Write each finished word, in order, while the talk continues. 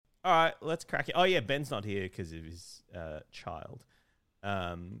All right, let's crack it. Oh yeah, Ben's not here because of his child.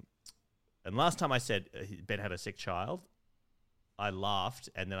 And last time I said Ben had a sick child, I laughed,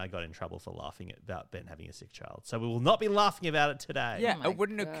 and then I got in trouble for laughing about Ben having a sick child. So we will not be laughing about it today. Yeah, Oh it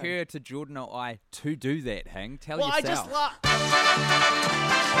wouldn't God. occur to Jordan or I to do that, Hang. Tell Well, I yourself. just laughed.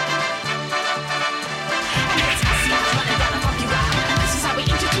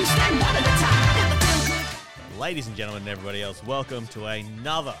 Ladies and gentlemen and everybody else, welcome to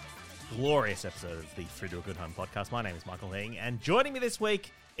another glorious episode of the Through to a Good Home podcast. My name is Michael Hing, and joining me this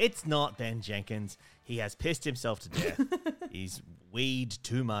week, it's not Ben Jenkins. He has pissed himself to death. He's weed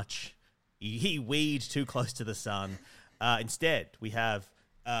too much. He weed too close to the sun. Instead, we have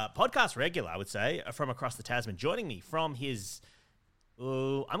podcast regular, I would say, from across the Tasman, joining me from his,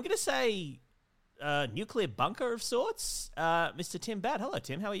 I'm going to say, nuclear bunker of sorts, Mr. Tim Batt. Hello,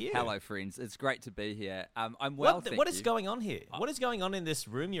 Tim. How are you? Hello, friends. It's great to be here. I'm well, What is thank you. going on here? What is going on in this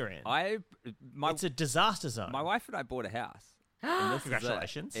room you're in? It's a disaster zone. My wife and I bought a house. And this is it.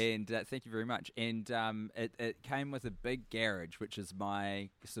 Congratulations. And thank you very much. And it came with a big garage, which is my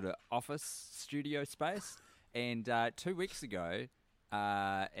sort of office studio space. And 2 weeks ago,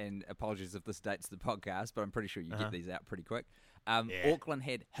 and apologies if this dates the podcast, but I'm pretty sure you get these out pretty quick. Auckland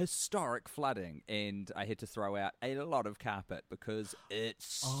had historic flooding, and I had to throw out a lot of carpet because it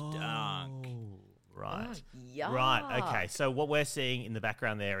stunk. Oh, right. Yuck. Right. Okay. So what we're seeing in the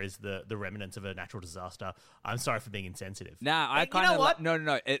background there is the remnants of a natural disaster. I'm sorry for being insensitive. Nah, I Hey, kind of you know what?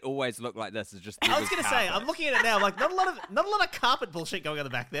 no. It always looked like this. It's just I was going to say, I'm looking at it now. I'm like, not a lot of carpet bullshit going on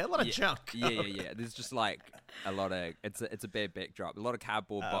in the back there. A lot of junk. Yeah. There's just like a lot of it's a bad backdrop. A lot of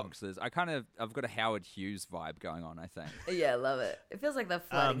cardboard boxes. I've got a Howard Hughes vibe going on, I think. Yeah, I love it. It feels like the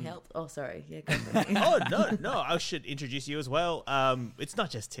flooding helped. Oh, sorry. Yeah, go for it. Oh no! I should introduce you as well. It's not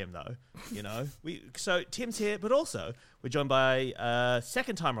just Tim though. You know, so Tim's here, but also we're joined by a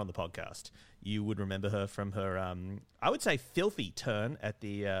second timer on the podcast. You would remember her from her, I would say, filthy turn at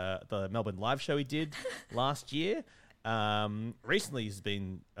the Melbourne live show he did last year. Recently, he's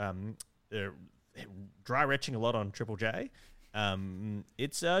been dry retching a lot on Triple J.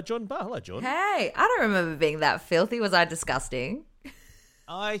 It's Jordan Barr. Hello, Jordan. Hey, I don't remember being that filthy. Was I disgusting?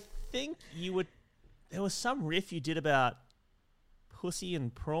 I think you would. There was some riff you did about pussy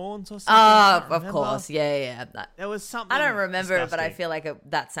and prawns or something. I Oh, can't of remember. course. Yeah. There was something. I don't remember it, but I disgusting. feel like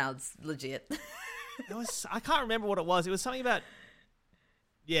that sounds legit. I can't remember what it was. It was something about.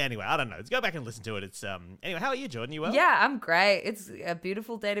 Yeah. Anyway, I don't know. Let's go back and listen to it. It's Anyway, how are you, Jordan? You well? Yeah, I'm great. It's a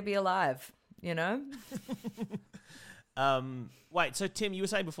beautiful day to be alive, you know? Wait. So Tim, you were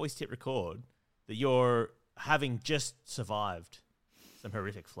saying before we hit record that you're having just survived some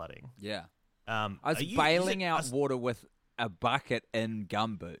horrific flooding. Yeah. I I was bailing out water with a bucket in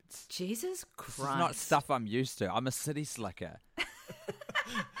gumboots. Jesus This is Christ. not stuff I'm used to. I'm a city slicker.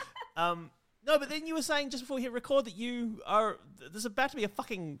 No, but then you were saying just before we hit record that there's about to be a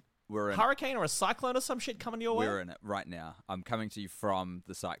fucking We're in hurricane or a cyclone or some shit coming your way. We're in it right now. I'm coming to you from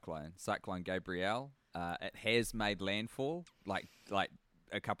the Cyclone Gabrielle. It has made landfall like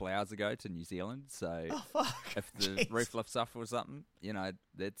a couple of hours ago to New Zealand. So if the Jeez. roof lifts off or something, you know,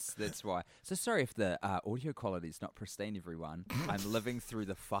 that's why. So sorry if the audio quality is not pristine, everyone. I'm living through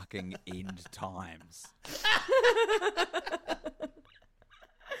the fucking end times.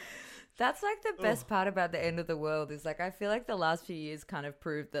 That's like the best part about the end of the world is like I feel like the last few years kind of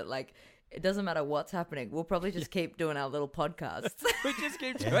proved that like it doesn't matter what's happening. We'll probably just keep doing our little podcasts. We just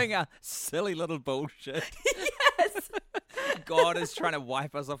keep doing our silly little bullshit. Yes. God is trying to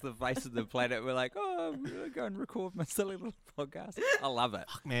wipe us off the face of the planet. We're like, oh, I'm going to go and record my silly little podcast. I love it.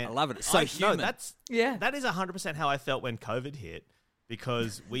 Man, I love it. It's so human. No, that is 100% how I felt when COVID hit,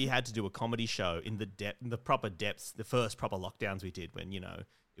 because we had to do a comedy show in the proper depths, the first proper lockdowns we did when,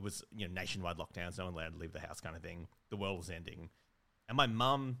 it was, nationwide lockdowns, no one allowed to leave the house kind of thing. The world was ending. And my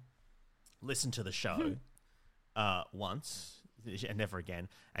mum listened to the show once and never again.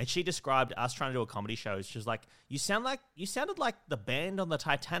 And she described us trying to do a comedy show. She was like, you sounded like the band on the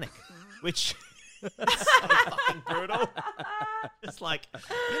Titanic, which is so fucking brutal. It's like,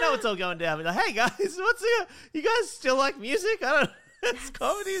 it's all going down. Like, hey guys, you guys still like music? I don't. It's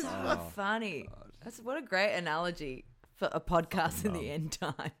comedy. So funny. That's what a great analogy for a podcast in the end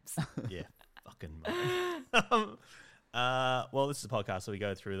times. Yeah, fucking well, this is a podcast, so we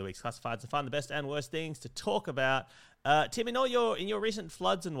go through the week's classifieds and find the best and worst things to talk about. Tim, in your recent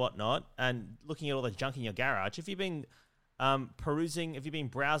floods and whatnot, and looking at all the junk in your garage, have you been perusing? Have you been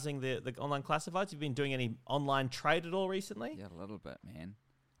browsing the online classifieds? Have you been doing any online trade at all recently? Yeah, a little bit, man.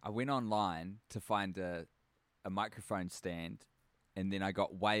 I went online to find a microphone stand and then I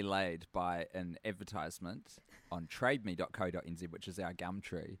got waylaid by an advertisement on trademe.co.nz, which is our gum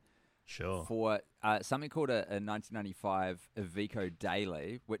tree, Sure. for something called a 1995 Iveco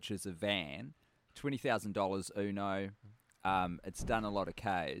Daily, which is a van, $20,000 Uno. It's done a lot of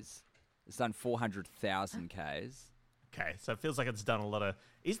Ks. It's done 400,000 Ks. Okay, so it feels like it's done a lot of...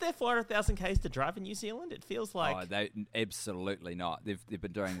 Is there 400,000 Ks to drive in New Zealand? It feels like... Oh, they absolutely not. They've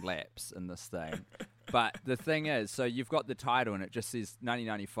been doing laps in this thing. But the thing is, so you've got the title and it just says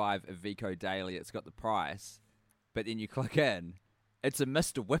 1995 Iveco Daily. It's got the price. But then you click in, it's a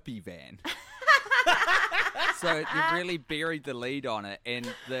Mr. Whippy van. So you've really buried the lead on it. And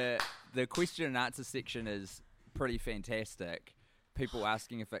the question and answer section is pretty fantastic. People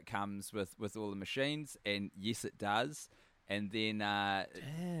asking if it comes with all the machines, and yes, it does. And then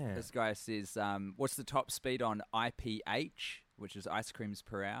this guy says, what's the top speed on IPH, which is ice creams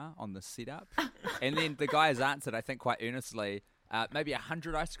per hour on the setup? And then the guy has answered, I think quite earnestly, maybe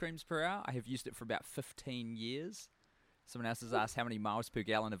 100 ice creams per hour. I have used it for about 15 years. Someone else has asked how many miles per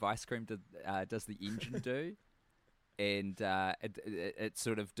gallon of ice cream does the engine do? And it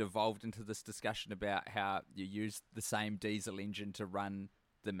sort of devolved into this discussion about how you use the same diesel engine to run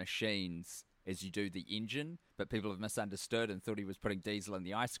the machines as you do the engine, but people have misunderstood and thought he was putting diesel in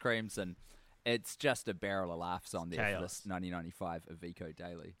the ice creams, and it's just a barrel of laughs on there for this 1995 Iveco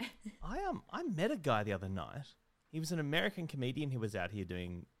Daily. I met a guy the other night. He was an American comedian who was out here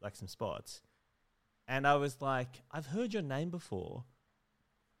doing like some spots, and I was like, I've heard your name before.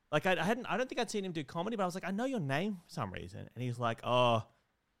 Like I don't think I'd seen him do comedy, but I was like, I know your name for some reason. And he's like, oh,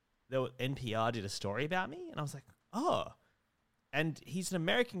 NPR did a story about me. And I was like, oh. And he's an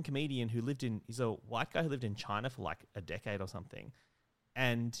American comedian he's a white guy who lived in China for like a decade or something.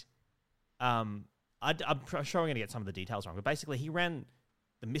 And I'm sure I'm going to get some of the details wrong, but basically he ran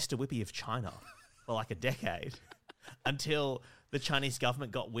the Mr. Whippy of China for like a decade until the Chinese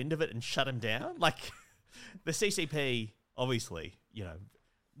government got wind of it and shut him down. Like the CCP, obviously, you know,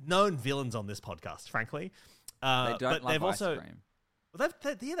 known villains on this podcast, frankly. They don't love ice cream. Well,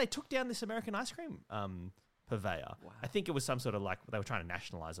 they took down this American ice cream purveyor. Wow. I think it was some sort of like they were trying to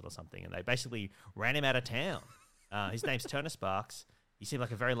nationalize it or something, and they basically ran him out of town. His name's Turner Sparks. He seemed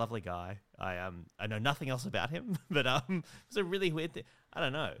like a very lovely guy. I know nothing else about him, but it's a really weird thing. I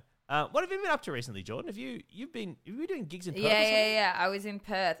don't know. What have you been up to recently, Jordan? Have you been doing gigs in Perth? Yeah. I was in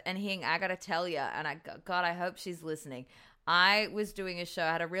Perth, and I got to tell you, and I hope she's listening. I was doing a show.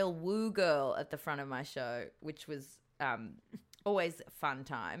 I had a real woo girl at the front of my show, which was always a fun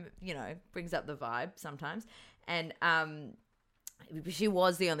time. You know, brings up the vibe sometimes. And she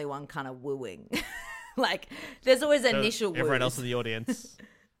was the only one kind of wooing. Like, there's always initial woos. Everyone else in the audience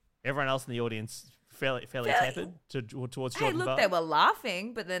fairly tepid towards Jordan. Hey, look, they were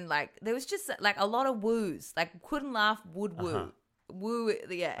laughing, but then like there was just like a lot of woos. Like, couldn't laugh, would woo. Uh-huh. Woo,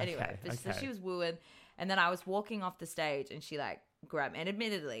 yeah. Anyway, so she was wooing. And then I was walking off the stage, and she like grabbed me. And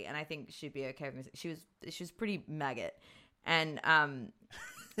admittedly, and I think she'd be okay with me, she was pretty maggot, and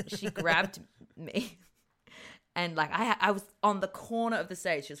she grabbed me, and like I was on the corner of the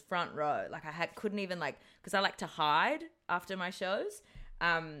stage, she was front row. Like couldn't even like, because I like to hide after my shows,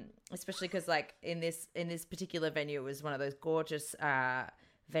 especially because like in this particular venue, it was one of those gorgeous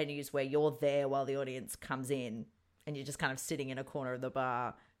venues where you're there while the audience comes in, and you're just kind of sitting in a corner of the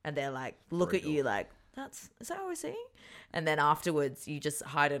bar, and they're like look at you like. Is that what we're seeing? And then afterwards, you just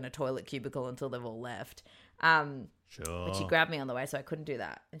hide in a toilet cubicle until they've all left. Sure. But she grabbed me on the way, so I couldn't do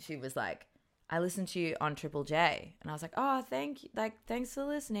that. And she was like, I listened to you on Triple J. And I was like, oh, thank you. Like, thanks for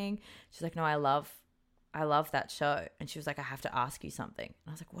listening. She's like, no, I love that show. And she was like, I have to ask you something. And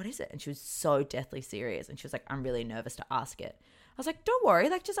I was like, what is it? And she was so deathly serious. And she was like, I'm really nervous to ask it. I was like, don't worry.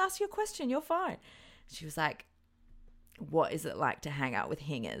 Like, just ask your question. You're fine. She was like, what is it like to hang out with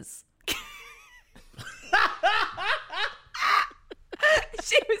hingers?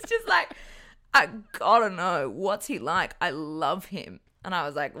 She was just like, I gotta know, what's he like? I love him. And I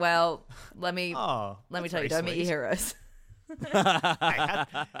was like, well, let me tell you, don't meet your heroes.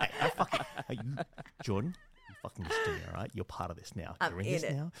 Jordan, you fucking listen to me, all right? You're part of this now. I'm You're in in this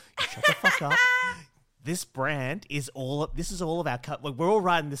it. now. You shut the fuck up. This brand is all of our cut. We're all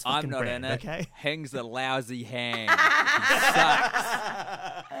riding this fucking I'm not brand, in it. okay? Hang's a lousy hang. He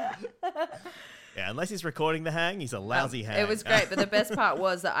sucks. Yeah, unless he's recording the hang, he's a lousy hang. It was great, but the best part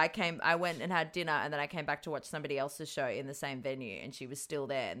was that I went and had dinner, and then I came back to watch somebody else's show in the same venue, and she was still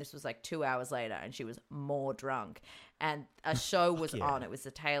there, and this was like 2 hours later, and she was more drunk, and a show was on. It was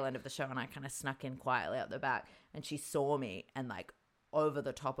the tail end of the show, and I kind of snuck in quietly out the back, and she saw me, and like over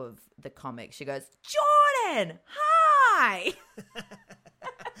the top of the comic, she goes, Jordan, hi!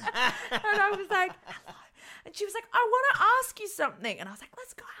 And I was like, And she was like, I want to ask you something. And I was like,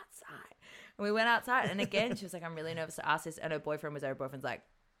 let's go outside. And we went outside. And again, she was like, I'm really nervous to ask this. And her boyfriend's like,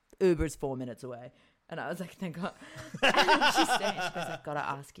 Uber's 4 minutes away. And I was like, thank God. And she goes, I gotta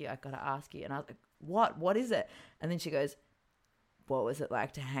ask you. And I was like, what? What is it? And then she goes, what was it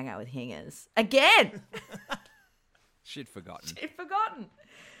like to hang out with hingers? Again. She'd forgotten.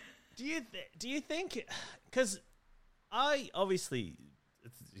 Do you think, because I obviously,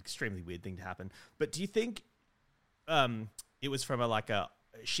 it's an extremely weird thing to happen, but do you think it was from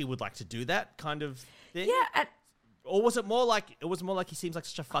she would like to do that kind of thing? Yeah. Or was it more like he seems like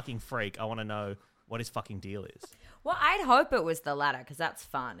such a fucking freak? I want to know what his fucking deal is. Well, I'd hope it was the latter because that's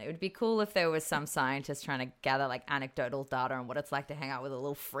fun. It would be cool if there was some scientist trying to gather like anecdotal data on what it's like to hang out with a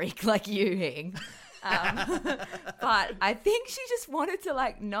little freak like you, Hing. But I think she just wanted to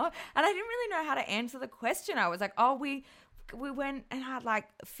like know, and I didn't really know how to answer the question. I was like, oh, we went and had like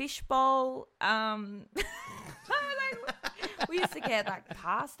fishbowl. We used to get like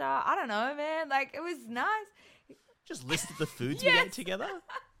pasta. I don't know, man. Like it was nice. Just listed the foods we ate together.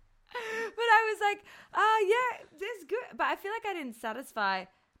 But I was like, yeah, this good. But I feel like I didn't satisfy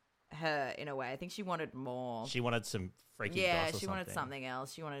her in a way. I think she wanted more. She wanted some freaky goss or Yeah, she something. wanted something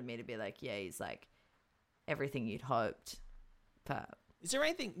else. She wanted me to be like, yeah, he's like everything you'd hoped. But was there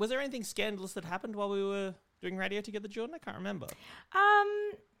anything scandalous that happened while we were doing radio together, Jordan? I can't remember.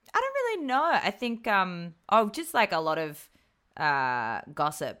 I don't really know. I think just like a lot of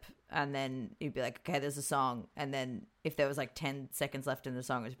gossip, and then you'd be like, okay, there's a song, and then if there was like 10 seconds left in the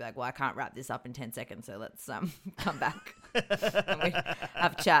song, it'd be like, well, I can't wrap this up in 10 seconds, so let's come back and we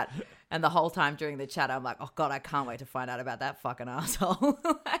have a chat. And the whole time during the chat, I'm like, oh god, I can't wait to find out about that fucking asshole.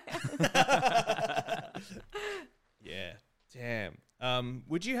 Yeah, damn.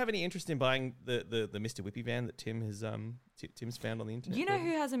 Would you have any interest in buying the Mr. Whippy van that Tim has Tim's found on the internet? You know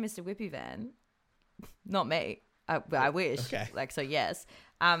who has a Mr. Whippy van? Not me. I wish. Okay. Like, so yes.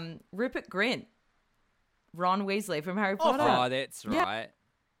 Rupert Grint. Ron Weasley from Harry Potter. Oh, that's right.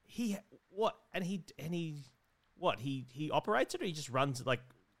 He operates it, or he just runs like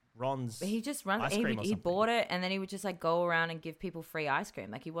Ron's. He just runs. ice cream or He something? bought it, and then he would just like go around and give people free ice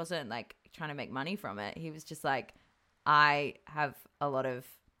cream. Like he wasn't like trying to make money from it. He was just like, I have a lot of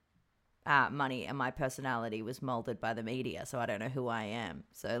money, and my personality was molded by the media, so I don't know who I am.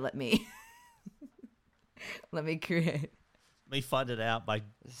 So let me create. Me find it out by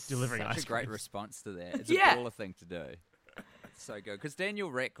delivering Such ice a great cream. response to that. It's Yeah. a baller thing to do. It's so good. Because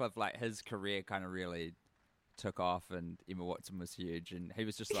Daniel Radcliffe, like, his career kind of really took off, and Emma Watson was huge, and he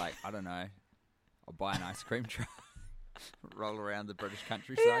was just like, I don't know, I'll buy an ice cream truck, roll around the British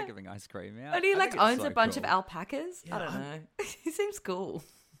countryside giving ice cream out. And he I like think it's owns so a bunch cool. of alpacas. Yeah, I don't know. He seems cool.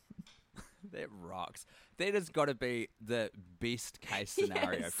 That rocks. That has got to be the best case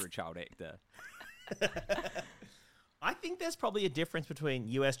scenario Yes. for a child actor. I think there's probably a difference between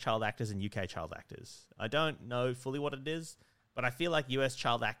US child actors and UK child actors. I don't know fully what it is, but I feel like US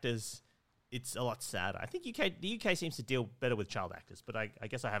child actors, it's a lot sadder. I think the UK seems to deal better with child actors, but I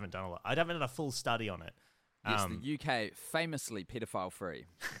guess I haven't done a lot. I haven't done a full study on it. Yes, the UK famously pedophile free.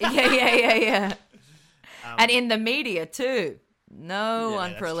 Yeah. And in the media too. No Yeah, one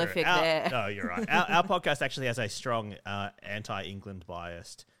that's prolific true. there. No, you're right. Our podcast actually has a strong anti-England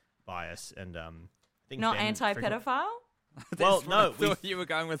bias, and I think Not Ben anti-pedophile? Well, That's no, what I thought you were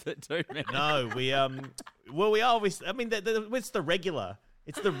going with it too, man. No, we we are always. I mean, it's the regular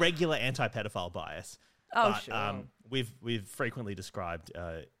anti-pedophile bias. Oh, but, sure. We've frequently described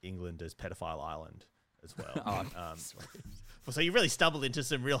England as pedophile island as well. Oh, So you really stumbled into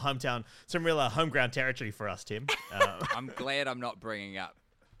some real home ground territory for us, Tim. I'm glad I'm not bringing up,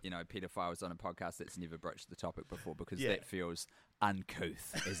 pedophiles on a podcast that's never broached the topic before, because Yeah. that feels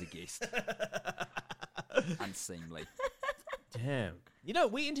uncouth as a guest. Unseemly. Damn.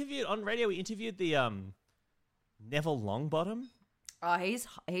 We interviewed the Neville Longbottom. Oh, he's a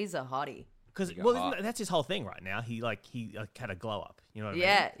hottie. Because He got hot. that's his whole thing right now. He had a glow up. You know what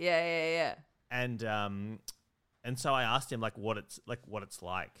I mean? Yeah. And so I asked him what it's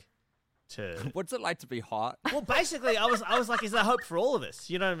like to. What's it like to be hot? Well, basically, I was like, is there hope for all of us?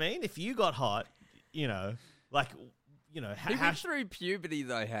 You know what I mean? If you got hot, He went through puberty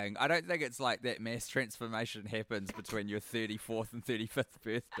though, Hang. I don't think it's like that mass transformation happens between your 34th and 35th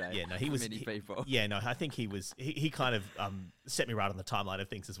birthday. Yeah, no, he for was. many people. Yeah, no, I think he was. He kind of set me right on the timeline of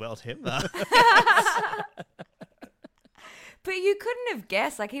things as well, Tim. But you couldn't have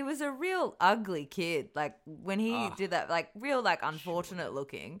guessed. Like, he was a real ugly kid. Like, when he did that, like, real, like, unfortunate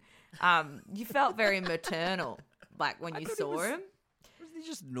looking. You felt very maternal, like, when you saw him. Was he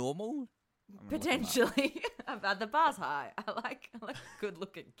just normal? Potentially. The bar's high. I like good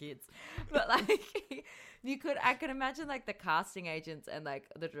looking kids. But like I could imagine like the casting agents and like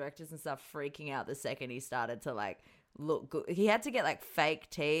the directors and stuff freaking out the second he started to like look good. He had to get like fake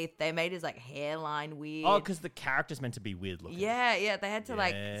teeth. They made his like hairline weird. Oh, because the character's meant to be weird looking. Yeah. They had to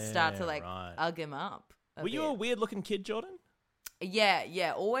like start to like ugg him up. Were you a weird looking kid, Jordan?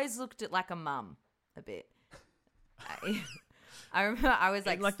 Yeah. Always looked at like a mum a bit. I remember I was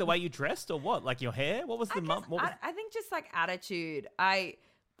like the way you dressed or what? Like your hair? What was the mum? I think just like attitude. I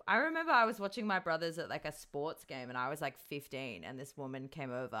remember I was watching my brothers at like a sports game and I was like 15 and this woman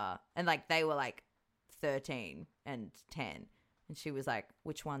came over and like they were like 13 and 10 and she was like,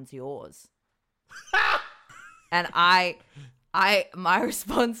 which one's yours? And my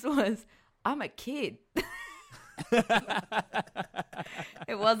response was, I'm a kid.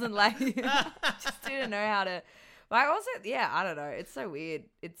 It wasn't like just didn't know how to. But I also, I don't know. It's so weird.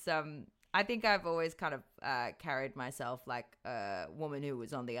 It's I think I've always kind of carried myself like a woman who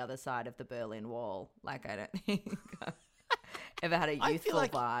was on the other side of the Berlin Wall. Like I don't think I've ever had a youthful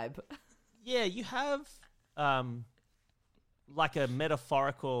vibe. Yeah, you have like a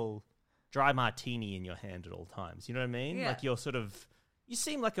metaphorical dry martini in your hand at all times. You know what I mean? Yeah. Like you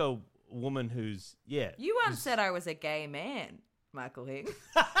seem like a woman who's You once said I was a gay man, Michael Hing.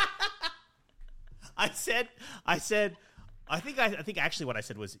 I think actually what I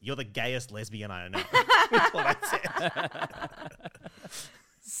said was, you're the gayest lesbian I know. That's what I said.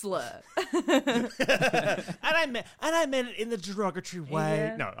 Slur. and I meant it in the derogatory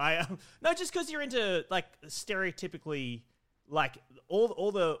way. Yeah. No, just because you're into like stereotypically like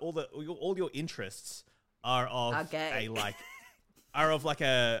all your interests are of gay. are of like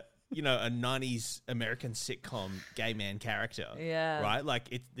a a 90s American sitcom gay man character. Yeah. Right? Like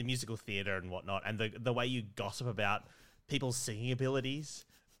it's the musical theater and whatnot, and the way you gossip about people's singing abilities.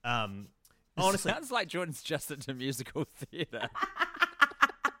 Honestly, sounds like Jordan's just into musical theater.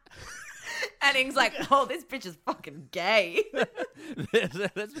 And Ing's like, oh, this bitch is fucking gay.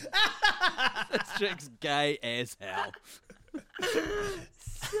 This chick's gay as hell.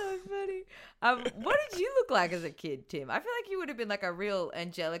 So funny. What did you look like as a kid, Tim? I feel like you would have been like a real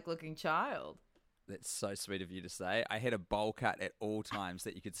angelic looking child. That's so sweet of you to say. I had a bowl cut at all times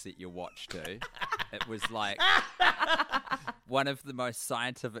that you could set your watch to. It was like one of the most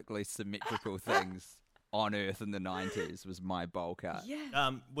scientifically symmetrical things on Earth in the 90s was my bowl cut.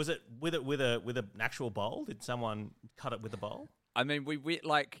 Yeah. Was it with an actual bowl? Did someone cut it with a bowl? I mean, we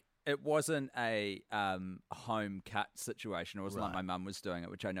like it wasn't a home cut situation. It wasn't like my mum was doing it,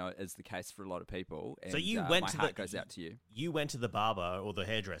 which I know is the case for a lot of people. And, so you went my to heart goes out to you. You went to the barber or the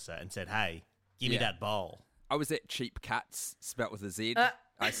hairdresser and said, "Hey, give me that bowl." I was at Cheap Cuts, spelt with a Z. I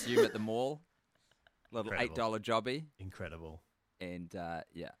assume at the mall. Little $8 jobby. Incredible. And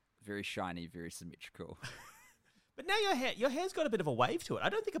very shiny, very symmetrical. But now your hair's got a bit of a wave to it. I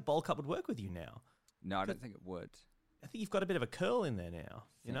don't think a bowl cut would work with you now. No, I don't think it would. I think you've got a bit of a curl in there now.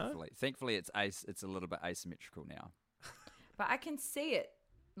 Thankfully, it's a little bit asymmetrical now. But I can see it.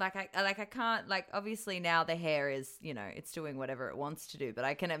 I can't obviously now the hair is it's doing whatever it wants to do. But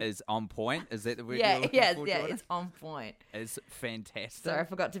I can is on point. Is that the word? Yeah, you're looking for, yeah, Jordan? it's on point. It's fantastic. Sorry, I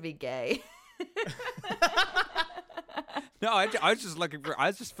forgot to be gay. No, I was just I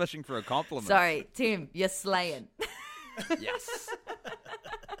was just fishing for a compliment. Sorry, Tim, you're slaying. Yes.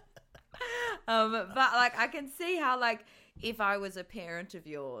 But I can see how if I was a parent of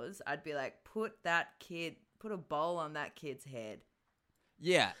yours, I'd be like, put a bowl on that kid's head.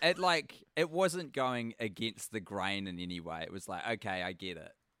 Yeah, it wasn't going against the grain in any way. It was like, okay, I get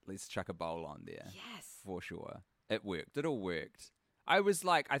it. Let's chuck a bowl on there. Yes, for sure. It worked. It all worked. I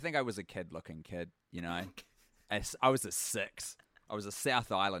think I was a kid-looking kid. I was a 6. I was a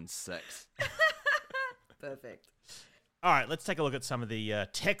South Island 6. Perfect. All right, let's take a look at some of the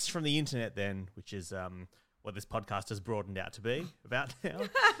text from the internet then, which is what this podcast has broadened out to be about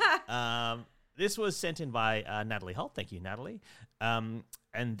now. This was sent in by Natalie Holt. Thank you, Natalie. And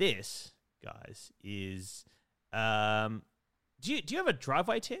this, guys, is... Do you have a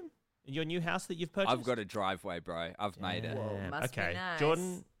driveway, Tim, in your new house that you've purchased? I've got a driveway, bro. I've made it. Whoa, must be nice.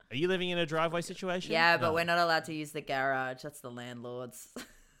 Jordan, are you living in a driveway situation? Yeah, but we're not allowed to use the garage. That's the landlord's.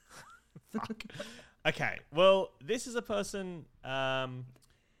 Fuck. Okay, well, this is a person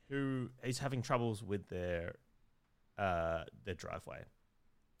who is having troubles with their driveway.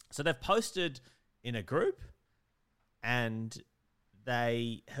 So they've posted in a group, and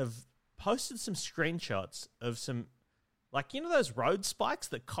they have posted some screenshots of some, those road spikes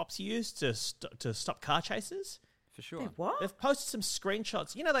that cops use to stop car chases. For sure. Wait, what? They've posted some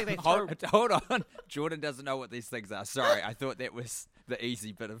screenshots. They hold on. Jordan doesn't know what these things are. Sorry, I thought that was the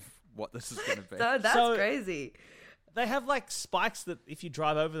easy bit of what this is going to be. So that's crazy. They have like spikes that if you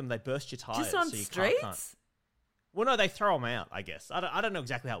drive over them, they burst your tires. Just on so you streets? can't. Well, no, they throw them out, I guess. I don't know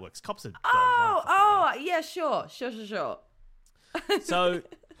exactly how it works. Cops are... Yeah, sure. So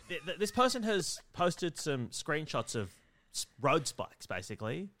this person has posted some screenshots of road spikes,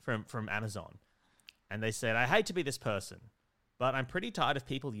 basically, from Amazon. And they said, I hate to be this person, but I'm pretty tired of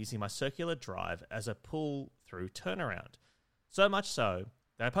people using my circular drive as a pull-through turnaround. So much so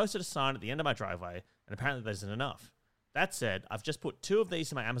that I posted a sign at the end of my driveway, and apparently there isn't enough. That said, I've just put 2 of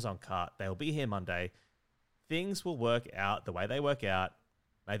these in my Amazon cart. They will be here Monday. Things will work out the way they work out.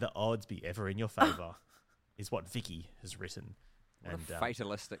 May the odds be ever in your favor, is what Vicky has written. What a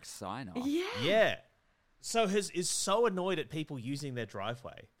fatalistic sign-off. Yeah. So is so annoyed at people using their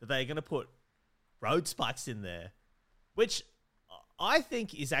driveway that they're going to put road spikes in there, which I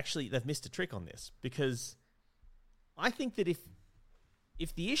think is actually, they've missed a trick on this, because I think that if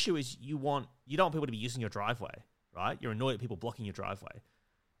the issue is you don't want people to be using your driveway, right? You're annoyed at people blocking your driveway,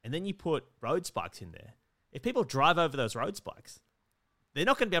 and then you put road spikes in there. If people drive over those road spikes, they're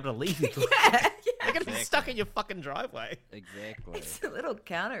not going to be able to leave your driveway. They're going to be stuck in your fucking driveway. Exactly. It's a little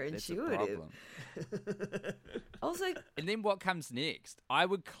counterintuitive. Also, and then what comes next? I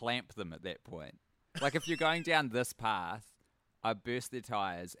would clamp them at that point. Like if you're going down this path, I burst their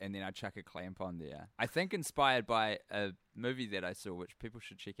tires and then I chuck a clamp on there. I think inspired by a movie that I saw, which people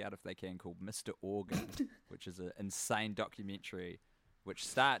should check out if they can, called Mr. Organ, which is an insane documentary, which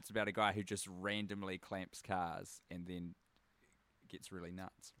starts about a guy who just randomly clamps cars and then gets really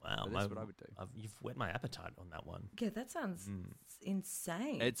nuts. Wow, so that's what I would do. You've whet my appetite on that one. Yeah, that sounds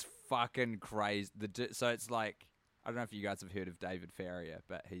insane. It's fucking crazy. So it's like, I don't know if you guys have heard of David Farrier,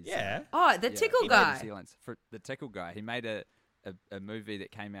 but he's the tickle guy. For the tickle guy, he made a movie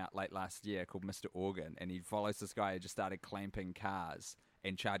that came out late last year called Mr. Organ, and he follows this guy who just started clamping cars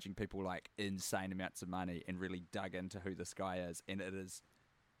and charging people like insane amounts of money, and really dug into who this guy is, and it is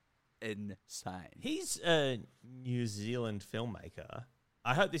insane. He's a New Zealand filmmaker.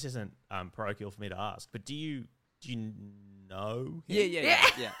 I hope this isn't parochial for me to ask, but do you know him?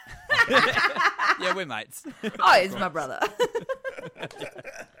 Yeah. Yeah, we're mates. Oh, he's my brother.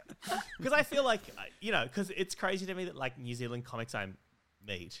 Because I feel like, because it's crazy to me that like New Zealand comics I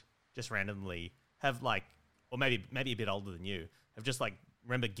meet just randomly have like, or maybe a bit older than you, have just like,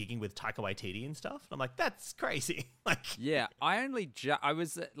 remember gigging with Taika Waititi and stuff. And I'm like, that's crazy. Yeah, I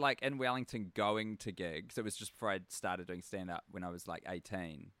was like in Wellington going to gigs. It was just before I started doing stand-up when I was like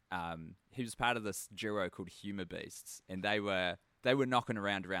 18. He was part of this duo called Humor Beasts, and they were knocking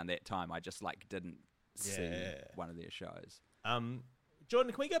around that time. I just like didn't see one of their shows.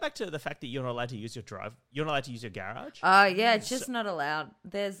 Jordan, can we go back to the fact that you're not allowed to use your you're not allowed to use your garage? Oh, yeah, it's just not allowed.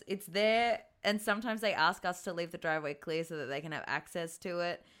 It's there, and sometimes they ask us to leave the driveway clear so that they can have access to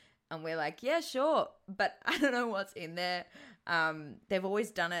it. And we're like, yeah, sure, but I don't know what's in there. They've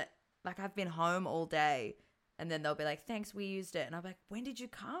always done it. Like, I've been home all day, and then they'll be like, thanks, we used it. And I'm like, when did you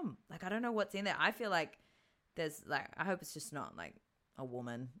come? Like, I don't know what's in there. I feel like there's, like, I hope it's just not, like, a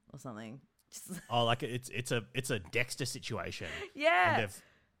woman or something. Oh, like it's a Dexter situation. Yeah. And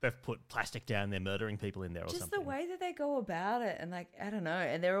they've put plastic down, they're murdering people in there or just something. Just the way that they go about it. And like, I don't know.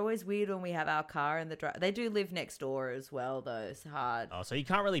 And they're always weird when we have our car in the drive. They do live next door as well, though. It's hard. Oh, so you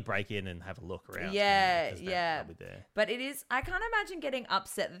can't really break in and have a look around. Yeah. But it is, I can't imagine getting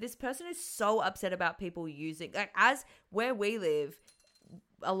upset that this person is so upset about people using, like, as where we live,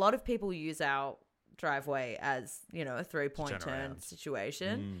 a lot of people use our driveway as, a 3-point turn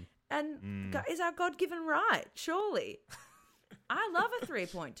situation. And is our God-given right, surely. I love a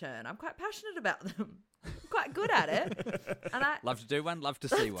 3-point turn. I'm quite passionate about them. I'm quite good at it. And I love to do one, love to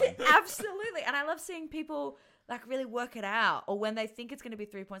see one. Absolutely. And I love seeing people like really work it out. Or when they think it's going to be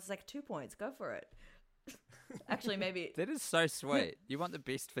 3 points, it's like 2 points. Go for it. Actually, maybe. That is so sweet. You want the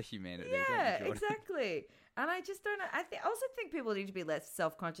best for humanity. Yeah, exactly. And I just don't know. I also think people need to be less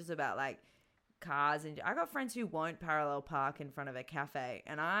self-conscious about like cars, and I got friends who won't parallel park in front of a cafe,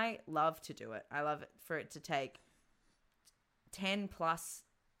 and I love to do it. I love it for it to take 10 plus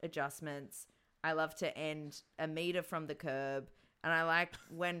adjustments. I love to end a meter from the curb, and I like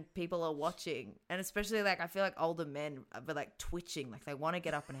when people are watching, and especially like I feel like older men are like twitching, like they want to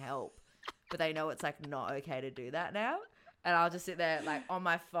get up and help, but they know it's like not okay to do that now. And I'll just sit there like on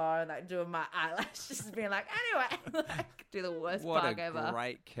my phone, like doing my eyelashes, just being like, anyway, like do the worst park ever. What a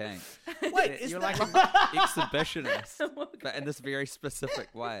great kink. Wait, you're like an exhibitionist, but in this very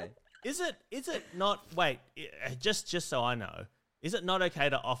specific way. Is it not? Wait, just so I know, is it not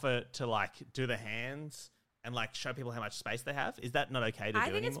okay to offer to like do the hands and like show people how much space they have? Is that not okay to do anymore? I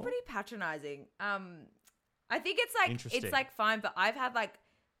think it's pretty patronizing. I think it's like fine, but I've had like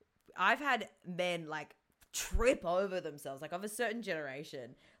I've had men like trip over themselves, like of a certain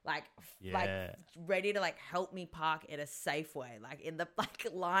generation, like ready to like help me park in a safe way, like in the like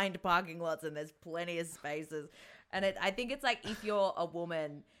lined parking lots, and there's plenty of spaces. And I think it's like if you're a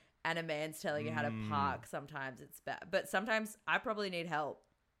woman and a man's telling you how to park, sometimes it's bad, but sometimes I probably need help.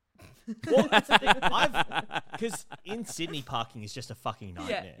 Well, that's the thing. Because in Sydney, parking is just a fucking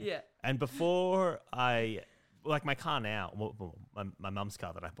nightmare. Yeah. And before I, like my car now, my mum's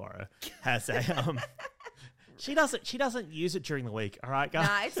car that I borrow has a she doesn't use it during the week. All right, guys.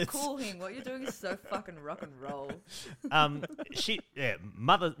 Nah, it's cool, Hing. What you're doing is so fucking rock and roll.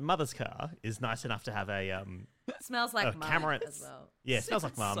 Mother's car is nice enough to have a smells like mum camera as well. Yeah, it smells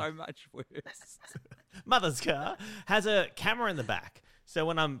like mum. So much worse. Mother's car has a camera in the back. So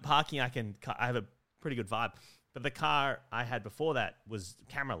when I'm parking, I have a pretty good vibe. But the car I had before that was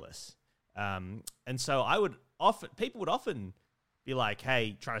cameraless. And so people would often be like,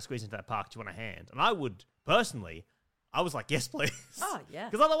 hey, trying to squeeze into that park, do you want a hand? And I would, personally, I was like, yes, please. Oh, yeah.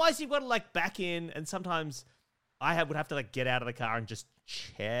 Because otherwise you've got to like back in, and sometimes I would have to like get out of the car and just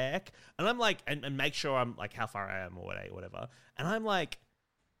check. And I'm like, and make sure I'm like how far I am or whatever. And I'm like,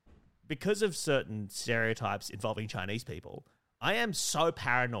 because of certain stereotypes involving Chinese people, I am so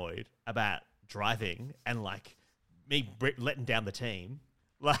paranoid about driving and like me letting down the team.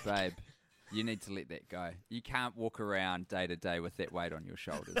 Like, babe, you need to let that go. You can't walk around day to day with that weight on your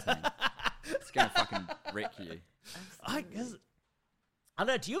shoulders. It's going to fucking wreck you. I don't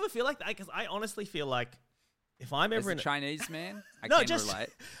know. Do you ever feel like that? Because I honestly feel like if I'm ever As a Chinese man, I no, can just relate.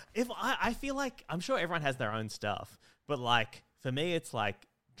 If I feel like I'm sure everyone has their own stuff, but like for me, it's like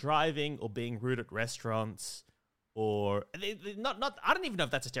driving or being rude at restaurants, or not. I don't even know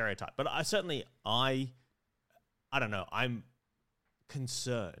if that's a stereotype, but I don't know. I'm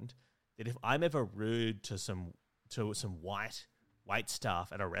concerned that if I'm ever rude to some white wait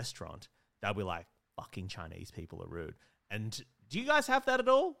staff at a restaurant, they'll be like, fucking Chinese people are rude. And do you guys have that at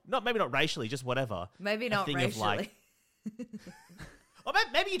all? Maybe not racially, just whatever. Maybe not racially. Like, or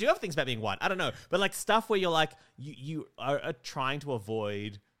maybe you do have things about being white. I don't know. But like stuff where you're like, you are trying to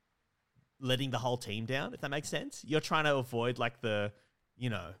avoid letting the whole team down, if that makes sense. You're trying to avoid like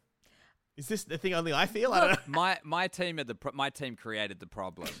is this the thing only I feel? I don't know. My team created the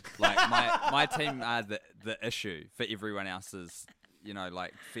problem. Like my team are the issue for everyone else's,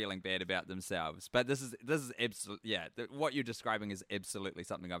 like feeling bad about themselves. But this is absolutely, what you're describing is absolutely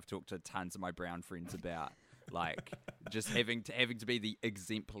something I've talked to tons of my brown friends about. Like just having to be the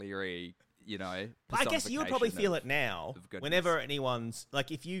exemplary, I guess you would probably feel it now whenever anyone's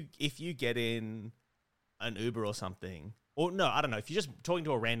like, if you get in an Uber or something, or no, I don't know, if you're just talking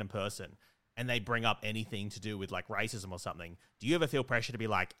to a random person and they bring up anything to do with like racism or something, do you ever feel pressure to be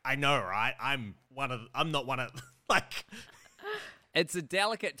like, I know, right? I'm not one of like. It's a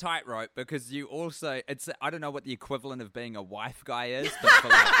delicate tightrope because you also, I don't know what the equivalent of being a wife guy is, but for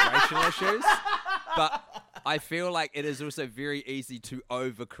like racial issues. But I feel like it is also very easy to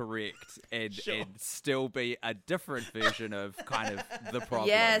overcorrect and still be a different version of kind of the problem.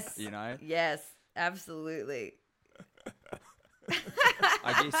 Yes. Yes, absolutely.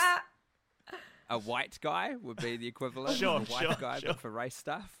 I guess a white guy would be the equivalent. Sure, of a white guy, but for race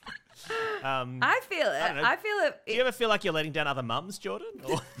stuff. I feel it. I feel it. Do you ever feel like you're letting down other mums, Jordan?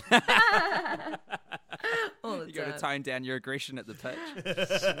 Or? All the you got to tone down your aggression at the pitch.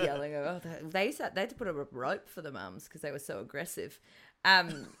 Yelling. They had to put a rope for the mums because they were so aggressive. They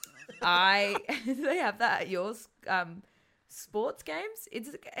have that at yours. Sports games.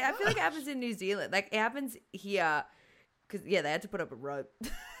 I feel like it happens in New Zealand. Like it happens here because they had to put up a rope.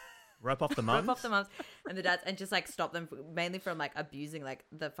 Rope off the mums? Rope off the mums and the dads, and just like stop them mainly from like abusing like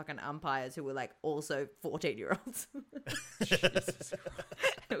the fucking umpires who were like also 14-year-olds.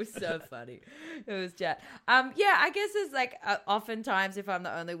 It was so funny. It was chat. I guess it's like oftentimes if I'm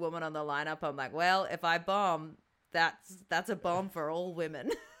the only woman on the lineup, I'm like, well, if I bomb, that's a bomb for all women.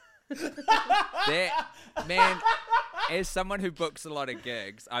 Man, as someone who books a lot of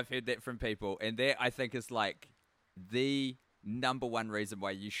gigs, I've heard that from people, and that I think is like the number one reason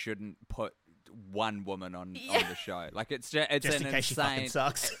why you shouldn't put one woman on the show. Like it's an in case insane. She fucking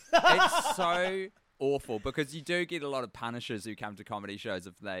sucks. It's so awful because you do get a lot of punishers who come to comedy shows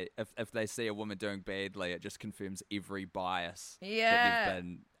if they see a woman doing badly. It just confirms every bias that they've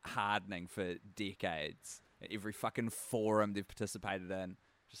been hardening for decades. Every fucking forum they've participated in.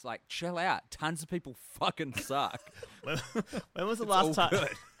 Just like chill out. Tons of people fucking suck. When was the last time?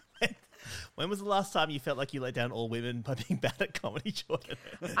 When was the last time you felt like you let down all women by being bad at comedy, Jordan?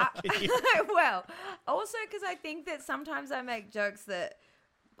 Well, also because I think that sometimes I make jokes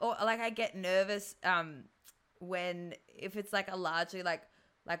or like I get nervous if it's like a largely like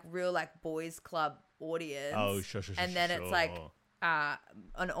like real like boys club audience. Oh, sure. And then it's like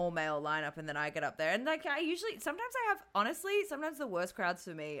an all male lineup, and then I get up there, and like sometimes the worst crowds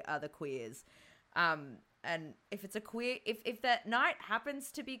for me are the queers. And if it's a queer, if that night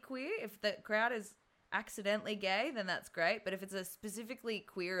happens to be queer, if the crowd is accidentally gay, then that's great. But if it's a specifically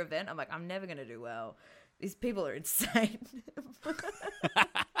queer event, I'm like, I'm never going to do well. These people are insane.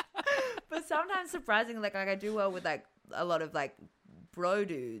 But sometimes surprisingly, like I do well with like a lot of like bro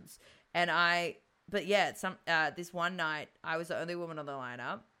dudes. But yeah, this one night I was the only woman on the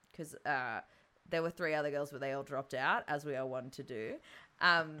lineup because there were 3 other girls, but they all dropped out, as we all wanted to do.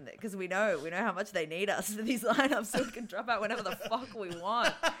 Because we know how much they need us for these lineups, so we can drop out whenever the fuck we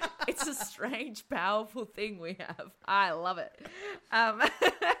want. It's a strange, powerful thing we have. I love it.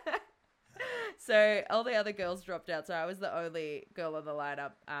 So all the other girls dropped out, so I was the only girl on the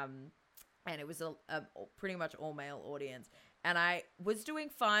lineup. And it was a pretty much all male audience. And I was doing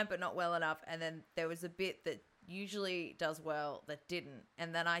fine, but not well enough. And then there was a bit that usually does well that didn't.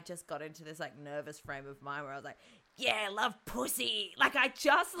 And then I just got into this like nervous frame of mind where I was like, yeah, love pussy. Like I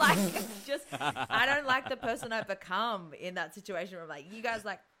I don't like the person I've become in that situation where I'm like, you guys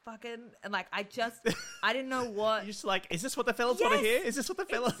like fucking, and like I didn't know what. You're just like, is this what the fellas want to hear? Is this what the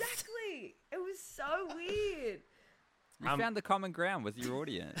fellas? Exactly. It was so weird. You found the common ground with your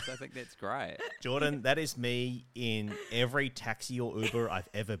audience. I think that's great. Jordan, that is me in every taxi or Uber I've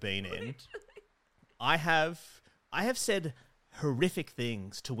ever been in. I have said horrific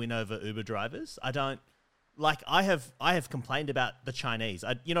things to win over Uber drivers. I have complained about the Chinese.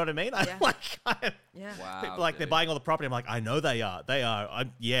 You know what I mean? Yeah. Wow, people like they're buying all the property. I'm like, I know they are.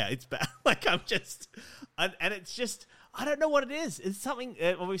 It's bad. Like I'm just, and it's just, I don't know what it is. It's something.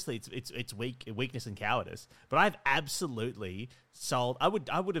 Obviously, it's weakness and cowardice. But I've absolutely sold. I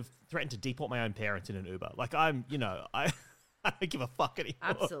would have threatened to deport my own parents in an Uber. Like I don't give a fuck anymore.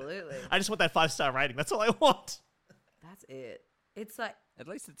 Absolutely. I just want that 5-star rating. That's all I want. That's it. It's like, at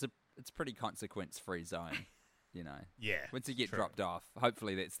least it's pretty consequence-free zone, you know. Yeah. Once you get dropped off,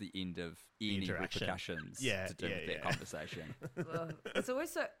 hopefully that's the end of any repercussions to do with that conversation. well, it's always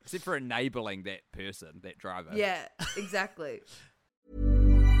so. Except for enabling that person, that driver. Yeah, exactly.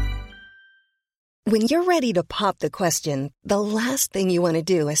 When you're ready to pop the question, the last thing you want to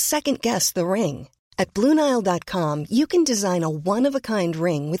do is second-guess the ring. At BlueNile.com, you can design a one-of-a-kind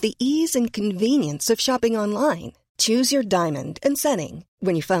ring with the ease and convenience of shopping online. Choose your diamond and setting.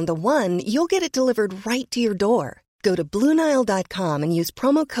 When you find the one, you'll get it delivered right to your door. Go to BlueNile.com and use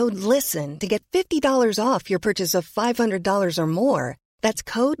promo code LISTEN to get $50 off your purchase of $500 or more. That's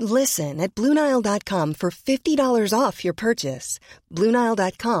code LISTEN at BlueNile.com for $50 off your purchase.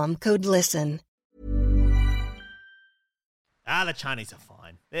 BlueNile.com, code LISTEN. The Chinese are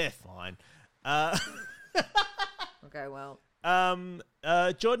fine. They're fine. Okay, well.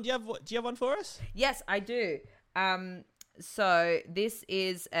 Jordan, do you have one for us? Yes, I do. So this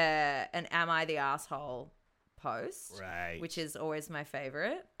is an Am I the Asshole post, right? Which is always my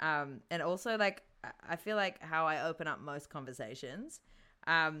favorite. And also like I feel like how I open up most conversations.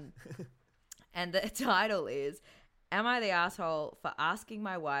 And the title is, Am I the Asshole for asking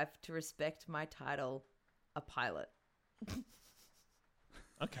my wife to respect my title, a pilot?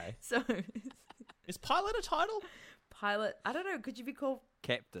 Okay. So is pilot a title? Pilot, I don't know. Could you be called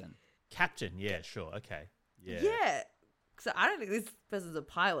Captain? Captain, yeah, sure, okay. Yeah. Yeah. So I don't think this person's a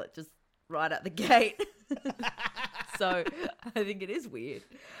pilot just right out the gate. So I think it is weird.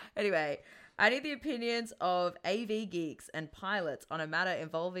 Anyway, I need the opinions of AV geeks and pilots on a matter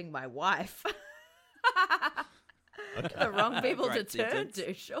involving my wife. Okay. The wrong people to turn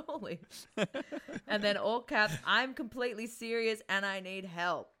to, surely. And then all caps, I'm completely serious and I need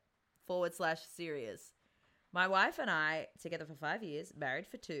help. /serious. My wife and I, together for 5 years, married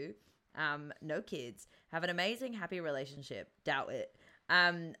for 2, no kids, have an amazing, happy relationship. Doubt it.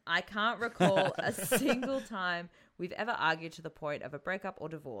 I can't recall a single time we've ever argued to the point of a breakup or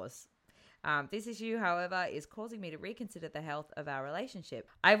divorce. This issue, however, is causing me to reconsider the health of our relationship.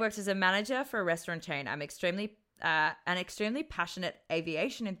 I worked as a manager for a restaurant chain. I'm an extremely passionate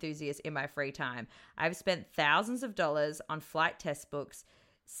aviation enthusiast in my free time. I've spent thousands of dollars on flight test books,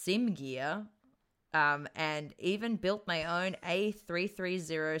 sim gear, and even built my own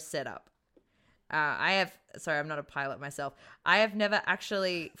A330 setup. I'm not a pilot myself. I have never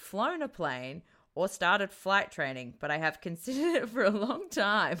actually flown a plane or started flight training, but I have considered it for a long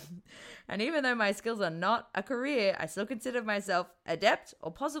time. And even though my skills are not a career, I still consider myself adept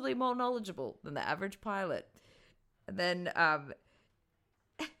or possibly more knowledgeable than the average pilot. And then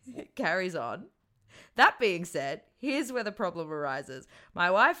it carries on. That being said, here's where the problem arises. My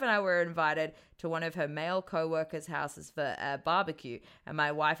wife and I were invited to one of her male co-workers' houses for a barbecue, and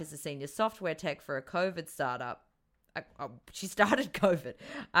my wife is a senior software tech for a COVID startup. She started COVID.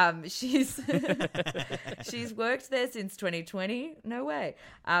 She's worked there since 2020. No way.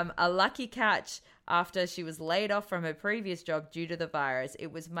 A lucky catch after she was laid off from her previous job due to the virus.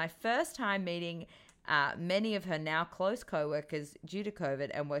 It was my first time meeting many of her now close co-workers due to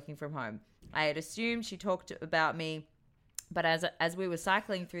COVID and working from home. I had assumed she talked about me, but as we were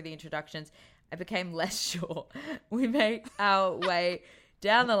cycling through the introductions, I became less sure. We make our way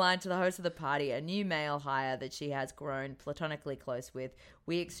down the line to the host of the party, a new male hire that she has grown platonically close with.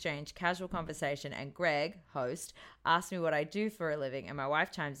 We exchange casual conversation, and Greg, host, asks me what I do for a living, and my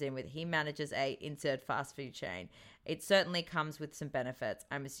wife chimes in with he manages a insert fast food chain. It certainly comes with some benefits.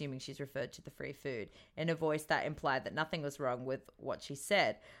 I'm assuming she's referred to the free food, in a voice that implied that nothing was wrong with what she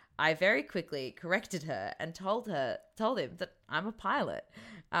said. I very quickly corrected her and told him that I'm a pilot.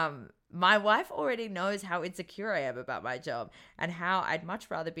 My wife already knows how insecure I am about my job and how I'd much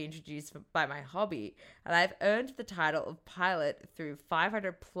rather be introduced by my hobby. And I've earned the title of pilot through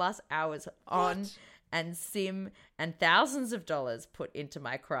 500 plus hours on and sim and thousands of dollars put into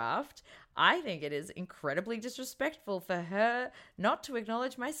my craft. I think it is incredibly disrespectful for her not to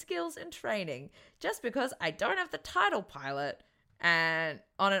acknowledge my skills and training just because I don't have the title pilot and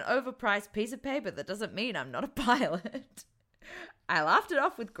on an overpriced piece of paper that doesn't mean I'm not a pilot. I laughed it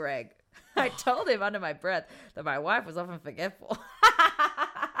off with Greg. I told him under my breath that my wife was often forgetful.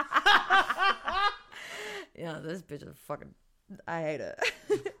 This bitch is fucking... I hate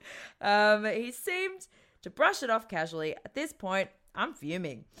her. He seemed to brush it off casually. At this point, I'm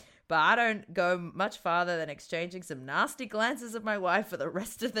fuming. But I don't go much farther than exchanging some nasty glances at my wife for the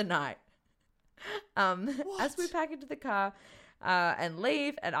rest of the night. As we pack into the car and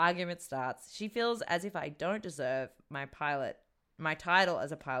leave, an argument starts. She feels as if I don't deserve my title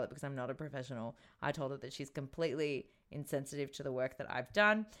as a pilot because I'm not a professional. I told her that she's completely insensitive to the work that I've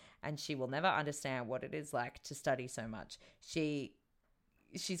done and she will never understand what it is like to study so much. She's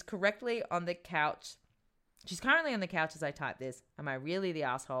currently on the couch. She's currently on the couch as I type this. Am I really the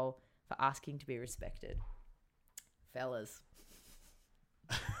asshole for asking to be respected? Fellas.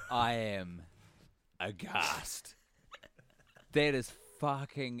 I am aghast. That is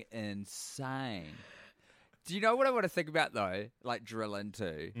fucking insane. Do you know what I want to think about, though? Like, drill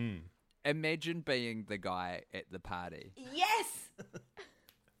into. Imagine being the guy at the party. Yes!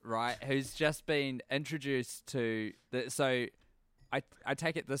 Right? Who's just been introduced to... So, I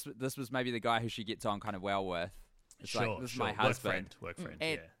take it this was maybe the guy who she gets on kind of well with. It's like, this is my husband. Work friend,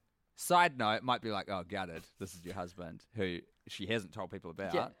 and yeah. Side note, might be like, oh, gutted. This is your husband, who she hasn't told people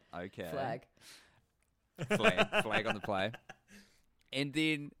about. Yeah. Okay. Flag on the play. And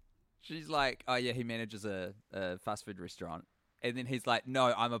then she's like, oh, yeah, he manages a fast food restaurant. And then he's like,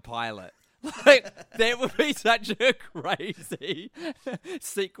 no, I'm a pilot. Like, that would be such a crazy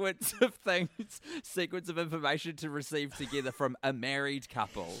sequence of information to receive together from a married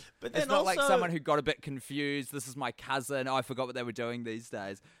couple. But then it's not like also- someone who got a bit confused. This is my cousin. Oh, I forgot what they were doing these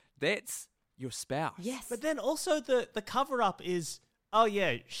days. That's your spouse. Yes. But then also the cover up is, oh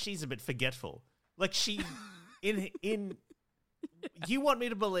yeah, she's a bit forgetful. Like she in you want me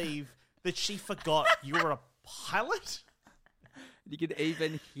to believe that she forgot you were a pilot? You can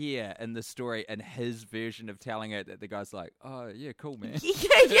even hear in the story, in his version of telling it, that the guy's like, oh, yeah, cool, man.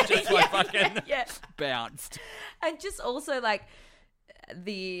 Yeah. Bounced. And just also, like,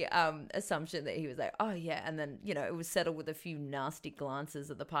 the assumption that he was like, oh, yeah. And then, it was settled with a few nasty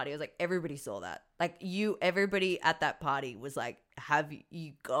glances at the party. I was like, everybody saw that. Like, everybody at that party was like,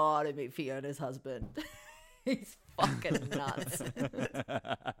 you gotta meet Fiona's husband. He's fucking nuts.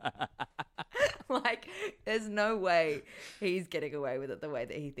 Like, there's no way he's getting away with it the way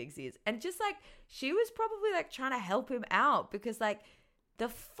that he thinks he is. And just, like, she was probably, like, trying to help him out because, like, the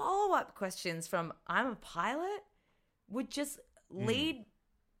follow-up questions from I'm a pilot would just lead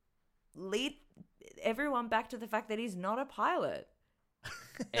everyone back to the fact that he's not a pilot.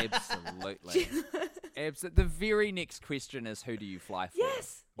 Absolutely. The very next question is, who do you fly for?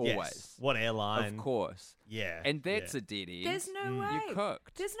 Yes. Always. Yes. What airline? Of course. Yeah. And that's a dead end. There's no way. You're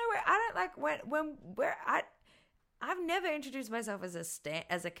cooked. There's no way. I don't like I've never introduced myself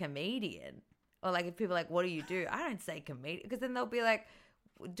as a comedian. Or like if people are like, what do you do? I don't say comedian because then they'll be like,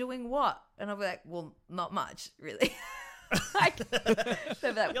 doing what? And I'll be like, well, not much, really. Like,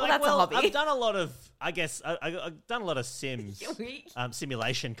 they'll be like, You're well, that's a hobby. I've done a lot of, I guess, I've done a lot of Sims,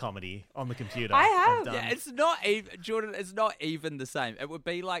 simulation comedy on the computer. I have. Yeah, it's not even, Jordan, it's not even the same. It would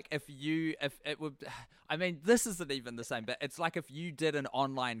be like if it would, I mean, this isn't even the same, but it's like if you did an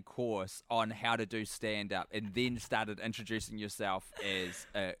online course on how to do stand-up and then started introducing yourself as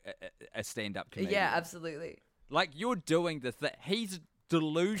a stand-up comedian. Yeah, absolutely. Like, you're doing the thing. He's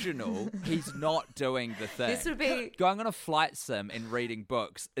delusional. He's not doing the thing. This would be... Going on a flight sim and reading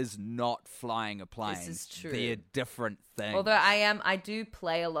books is not flying a plane. This is true. They're different things. Although I do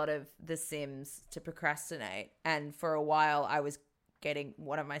play a lot of The Sims to procrastinate, and for a while I was getting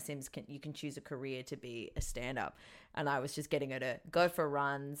one of my Sims. You can choose a career to be a stand-up, and I was just getting her to go for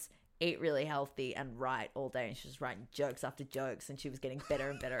runs, eat really healthy, and write all day. And she was writing jokes after jokes, and she was getting better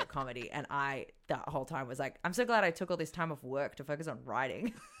and better at comedy. And I, that whole time, was like, I'm so glad I took all this time off work to focus on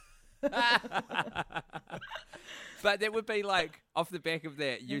writing. But that would be like, off the back of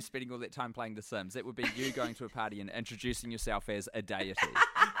that, you spending all that time playing The Sims. That would be you going to a party and introducing yourself as a deity.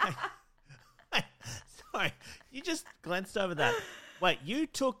 Sorry, you just glanced over that. Wait, you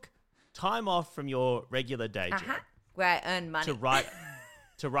took time off from your regular day job Where I earn money. to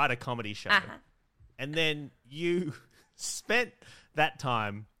write a comedy show. And then you spent that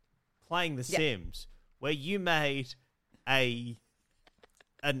time playing The Sims, where you made an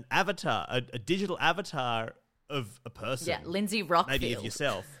avatar, a digital avatar of a person. Yeah, Lindsay Rockfield. Maybe of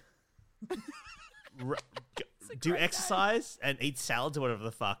yourself. Do exercise and eat salads or whatever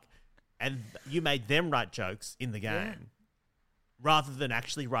the fuck. And you made them write jokes in the game rather than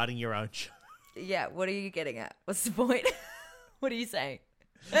actually writing your own joke. Yeah, what are you getting at? What's the point? What are you saying?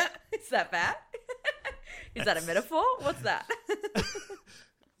 Is that bad? Is that a metaphor? What's that?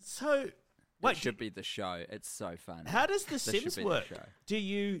 So, It should be the show. It's so fun. How does The Sims should be work? the show. Do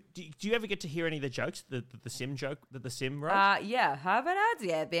you ever get to hear any of the jokes, the Sim joke that the Sim wrote? Yeah,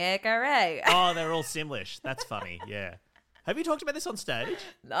 bakery. Oh, they're all Simlish. That's funny. Yeah. Have you talked about this on stage?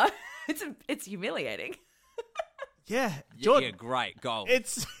 No, it's humiliating. Yeah, Yeah, Jordan. great. Goal.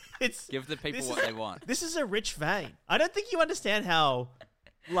 It's Give the people this what is- they want. This is a rich vein. I don't think you understand how,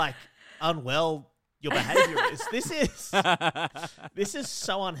 like, unwell your behavior is. This is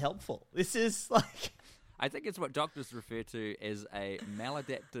so unhelpful. This is like. I think it's what doctors refer to as a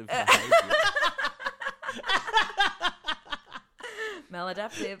maladaptive behavior.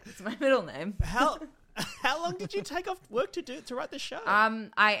 Maladaptive. It's my middle name. How long did you take off work to write the show?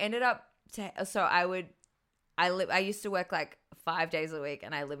 I ended up I used to work like 5 days a week,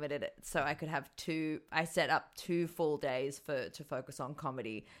 and I limited it so I could have I set up 2 full days to focus on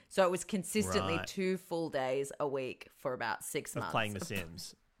comedy. So it was consistently Right. 2 full days a week for about 6 of months. playing The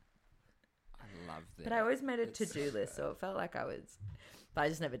Sims. I love that. But I always made a to-do list, so it felt like I was, but I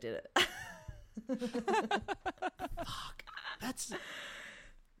just never did it.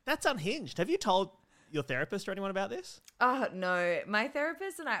 That's unhinged. Have you told your therapist or anyone about this? Oh no, my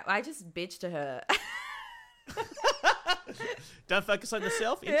therapist and I just bitch to her. Don't focus on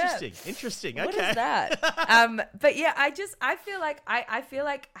yourself. Yeah. Interesting. What Okay. is that? But yeah, I feel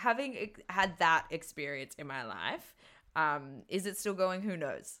like having had that experience in my life, is it still going? Who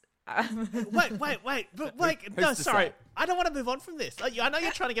knows? Wait. But like, no, to sorry. say? I don't want to move on from this. Like, I know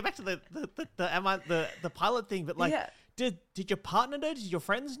you're trying to get back to the pilot thing, but like, Yeah. did your partner know? Did your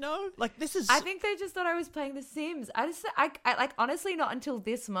friends know? Like, this is. I think they just thought I was playing The Sims. I like, honestly, not until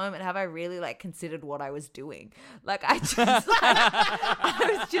this moment have I really like considered what I was doing. Like, I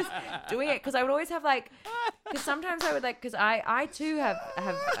was just doing it because I would always have like, because sometimes I would like, because I too have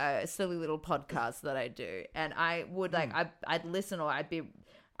a silly little podcast that I do, and I would like, I'd listen or I'd be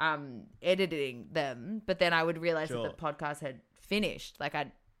editing them, but then I would realize that the podcast had finished. Like,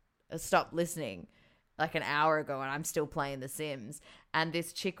 I'd stopped listening like an hour ago, and I'm still playing The Sims. And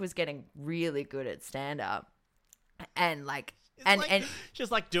this chick was getting really good at stand up, and like, and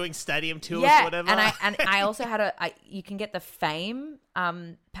just like doing stadium tours yeah, or whatever. and I also had you can get the fame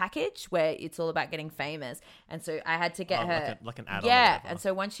package where it's all about getting famous, and so I had to get her like an add-on. or yeah, whatever. and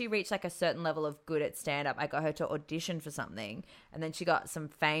so once she reached like a certain level of good at stand up, I got her to audition for something, and then she got some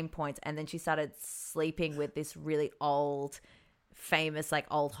fame points, and then she started sleeping with this really old famous like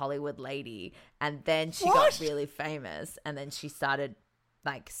old Hollywood lady, and then she got really famous, and then she started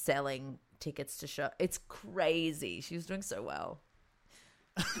like selling tickets to show. It's crazy. She was doing so well.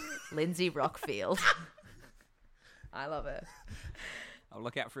 Lindsay Rockfield. I love her. I'll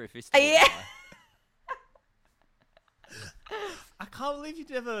look out for a festival. Yeah. I can't believe you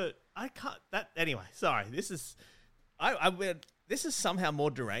never. I can't. That anyway. Sorry. This is. This is somehow more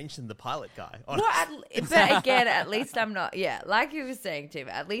deranged than the pilot guy. Well, but again, at least I'm not. Yeah, like you were saying, Tim.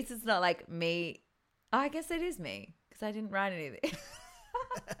 At least it's not like me. Oh, I guess it is me because because I didn't write anything.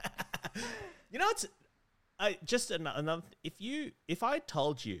 You know, it's just another. If I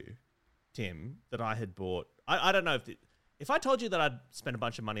told you, Tim, that I had bought, I don't know if I told you that I'd spent a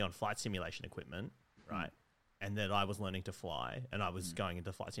bunch of money on flight simulation equipment, right, and that I was learning to fly and I was going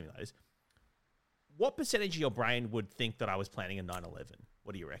into flight simulators, what percentage of your brain would think that I was planning a 9/11?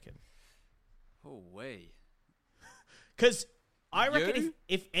 What do you reckon? Oh, wee. Because I reckon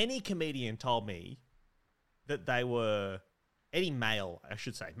if any comedian told me that they were any male, I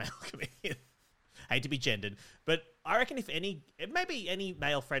should say male comedian, hate to be gendered, but I reckon maybe any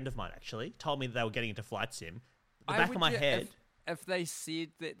male friend of mine actually told me that they were getting into flight sim, the back of my head. If they said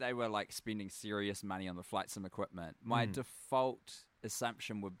that they were like spending serious money on the flight sim equipment, my default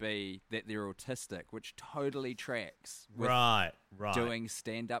assumption would be that they're autistic, which totally tracks with doing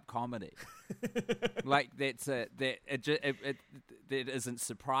stand-up comedy. Like that isn't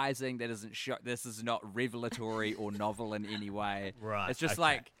surprising. That isn't this is not revelatory or novel in any way. Right. It's just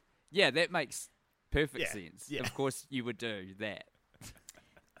that makes perfect sense. Yeah. Of course, you would do that.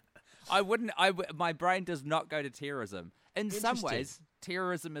 I wouldn't. My brain does not go to terrorism. In some ways,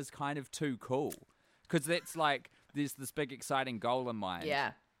 terrorism is kind of too cool because that's like there's this big exciting goal in mind.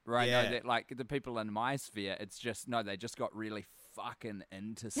 Yeah. Right. Yeah. No, that like the people in my sphere, it's just they just got really fucking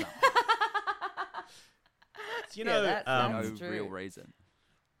into something. No real reason.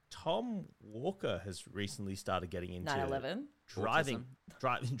 Tom Walker has recently started getting into 9/11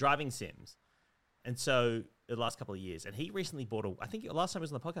 driving sims, and so the last couple of years, and he recently bought I think last time he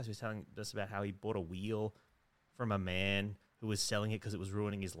was on the podcast, he was telling us about how he bought a wheel from a man who was selling it because it was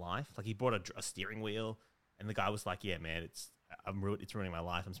ruining his life. Like he bought a steering wheel, and the guy was like, "Yeah, man, it's ruining my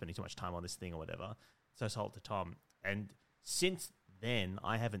life. I'm spending too much time on this thing or whatever." So I sold it to Tom, and since then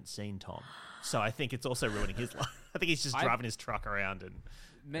I haven't seen Tom. So I think it's also ruining his life. I think he's just driving his truck around and.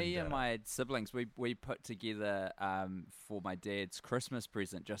 Me and my siblings, we put together for my dad's Christmas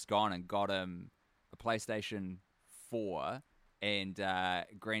present just gone and got him a PlayStation 4 and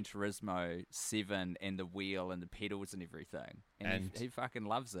Gran Turismo 7 and the wheel and the pedals and everything. And he fucking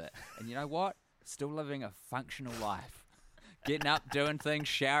loves it. And you know what? Still living a functional life. Getting up, doing things,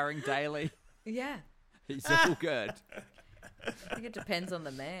 showering daily. Yeah. He's all good. I think it depends on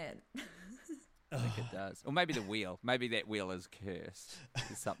the man. I think it does. Or maybe the wheel. Maybe that wheel is cursed.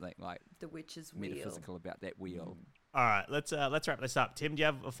 There's something like the witch's wheel. Metaphysical about that wheel. All right, let's wrap this up. Tim, do you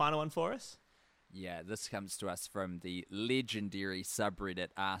have a final one for us? Yeah, this comes to us from the legendary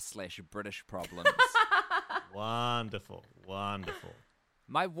subreddit r/British Problems. Wonderful.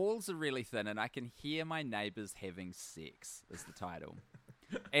 My walls are really thin and I can hear my neighbours having sex is the title.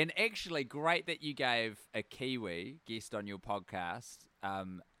 And actually, great that you gave a Kiwi guest on your podcast.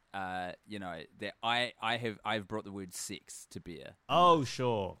 That I've brought the word sex to bear. Oh,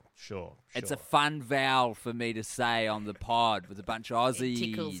 sure. It's a fun vowel for me to say on the pod with a bunch of Aussies. It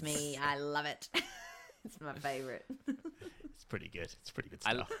tickles me. I love it. It's my favourite. It's pretty good. It's pretty good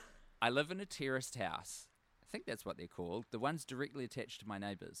stuff. I live in a terraced house. I think that's what they're called. The ones directly attached to my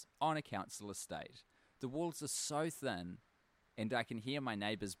neighbours on a council estate. The walls are so thin, and I can hear my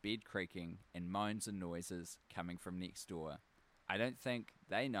neighbour's bed creaking and moans and noises coming from next door. I don't think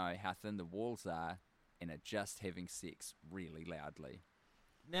they know how thin the walls are and are just having sex really loudly.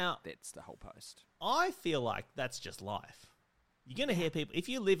 Now, that's the whole post. I feel like that's just life. You're going to hear people, if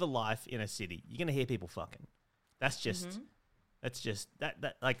you live a life in a city, you're going to hear people fucking. That's just,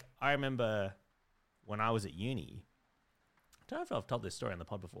 like, I remember when I was at uni, I don't know if I've told this story on the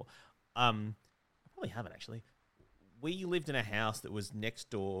pod before. I probably haven't actually. We lived in a house that was next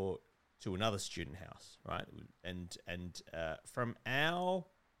door to another student house, right? And from our,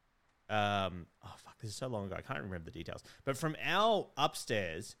 this is so long ago, I can't remember the details. But from our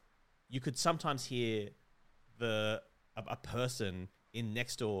upstairs, you could sometimes hear a person in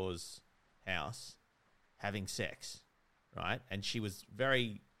next door's house having sex, right? And she was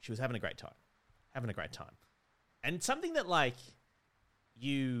having a great time. And something that like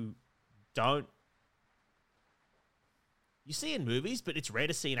you see in movies, but it's rare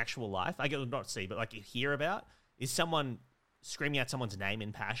to see in actual life. I get not see, but like you hear about is someone screaming out someone's name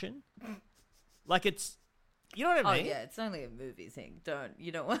in passion. Like it's, you know what I mean? Oh yeah, it's only a movie thing.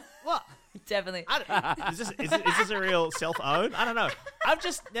 You don't want. What? Definitely. Is this a real self-own? I don't know. I've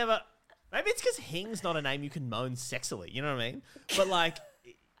just never. Maybe it's because Hing's not a name you can moan sexily. You know what I mean? But like,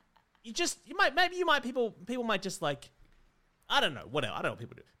 people might just like, I don't know. Whatever. I don't know what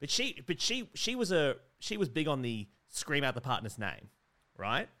people do. But she was big on the scream out the partner's name,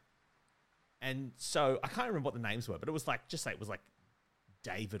 right? And so I can't remember what the names were, but it was like, just say it was like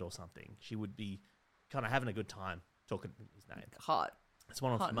David or something. She would be kind of having a good time talking his name. Hot. It's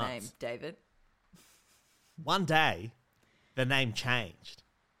one of hot the name, David. One day, the name changed,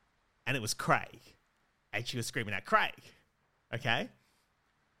 and it was Craig, and she was screaming at Craig. Okay.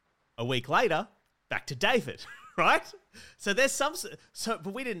 A week later, back to David, right? So there's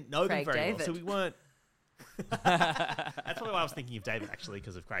but we didn't know Craig them very David. well, so we weren't. That's probably why I was thinking of David actually,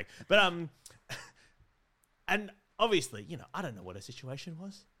 because of Craig. But and obviously, I don't know what her situation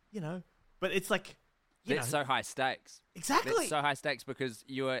was, but it's like, That's so high stakes. Exactly. That's so high stakes because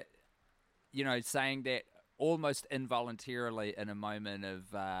you're, saying that almost involuntarily in a moment of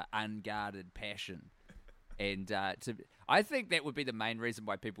unguarded passion. And I think that would be the main reason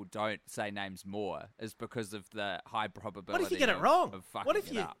why people don't say names more, is because of the high probability. What if you get it wrong? Of fucking What if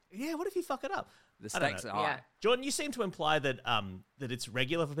it you? up. Yeah. What if you fuck it up? The stakes are high. Yeah. Jordan, you seem to imply that that it's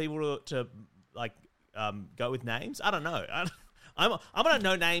regular for people to go with names. I don't know. I'm on a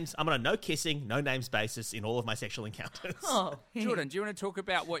no names. I'm on a no kissing, no names basis in all of my sexual encounters. Oh, Jordan, do you want to talk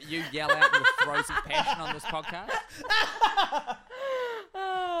about what you yell out in the throes of passion on this podcast?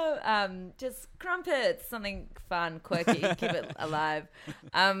 Just crumpets, something fun, quirky, keep it alive.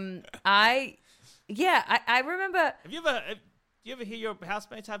 I remember. Do you ever hear your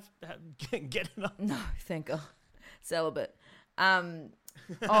housemates get enough? No, thank God, celibate. One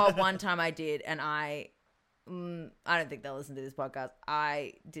time I did, and I don't think they'll listen to this podcast.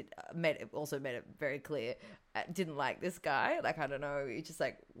 I made it very clear. I didn't like this guy. Like, I don't know, he just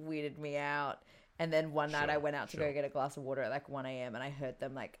weirded me out. And then one night I went out to go get a glass of water at 1 a.m. and I heard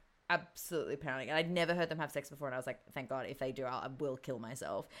them absolutely pounding. And I'd never heard them have sex before. And I was like, thank God, if they do, I will kill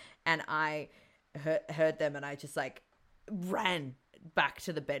myself. And I heard them and I just ran back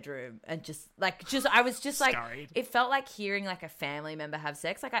to the bedroom and I was just Scurried. it felt like hearing a family member have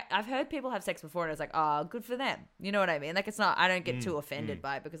sex. I've heard people have sex before and I was like, oh, good for them. You know what I mean? It's not, I don't get too offended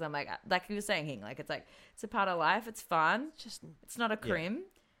by it because I'm like you were saying, Hing, it's a part of life. It's fun. It's not a crim. Yeah.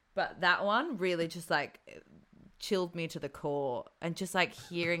 But that one really just chilled me to the core, and just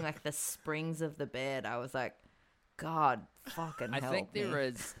hearing the springs of the bed, I was like, God, fucking help me. I think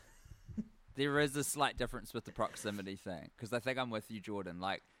there is a slight difference with the proximity thing, because I think I'm with you, Jordan.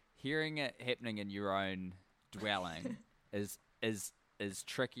 Hearing it happening in your own dwelling is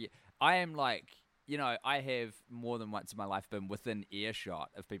tricky. I am I have more than once in my life been within earshot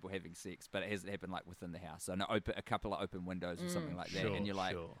of people having sex, but it hasn't happened within the house. So a couple of open windows or something like that, and you're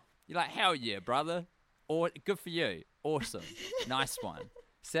like, hell yeah, brother, or good for you, awesome, nice one.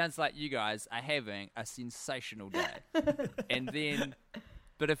 Sounds like you guys are having a sensational day, and then.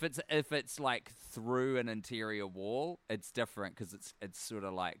 But if it's through an interior wall, it's different because it's sort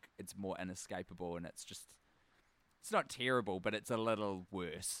of it's more inescapable, and it's not terrible, but it's a little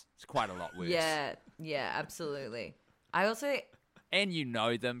worse. It's quite a lot worse. Yeah, absolutely. I also, and you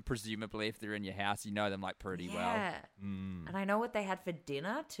know them, presumably, if they're in your house, you know them pretty well. Yeah, and I know what they had for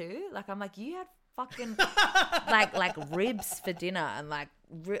dinner too. I'm like, you had fucking like ribs for dinner and a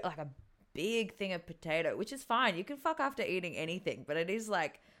big thing of potato, which is fine. You can fuck after eating anything, but it is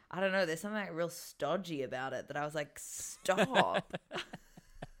I don't know, there's something real stodgy about it that I was like, stop.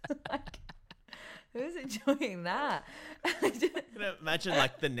 Who's enjoying that? Imagine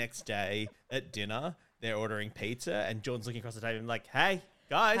the next day at dinner, they're ordering pizza and Jordan's looking across the table and like, hey,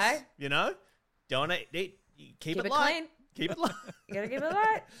 guys, don't want to eat, keep it light. Clean. Keep it light. You gotta keep it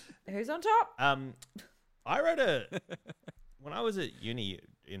light. Who's on top? I wrote when I was at uni,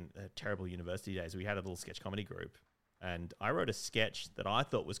 in terrible university days, we had a little sketch comedy group, and I wrote a sketch that I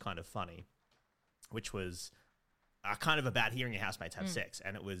thought was kind of funny, which was kind of about hearing your housemates have sex,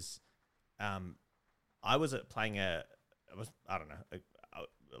 and it was, I was playing I was how can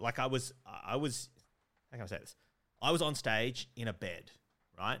I say this? I was on stage in a bed,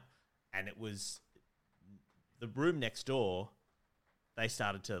 right, and it was the room next door. They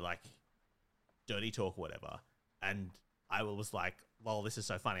started to dirty talk or whatever, and I was like, lol, this is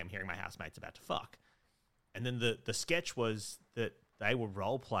so funny. I'm hearing my housemates about to fuck. And then the sketch was that they were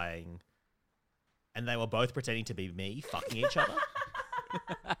role-playing and they were both pretending to be me fucking each other.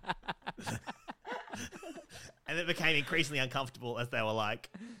 And it became increasingly uncomfortable as they were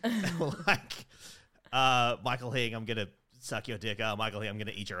Michael Hing, I'm going to suck your dick. Oh, Michael Hing, I'm going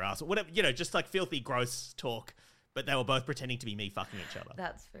to eat your ass. Or whatever, just filthy, gross talk. But they were both pretending to be me fucking each other.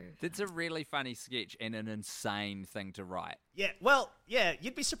 That's fair. It's a really funny sketch and an insane thing to write. Yeah, well, yeah,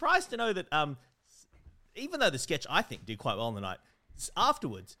 you'd be surprised to know that even though the sketch, I think, did quite well in the night,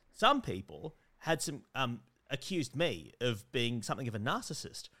 afterwards, some people had accused me of being something of a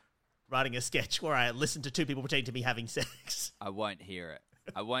narcissist, writing a sketch where I listened to two people pretending to be having sex. I won't hear it.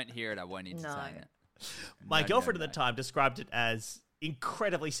 I won't entertain it. My girlfriend at the time described it as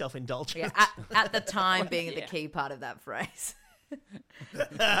incredibly self-indulgent. Yeah, at the time being the key part of that phrase.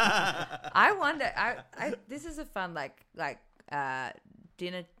 I wonder. I this is a fun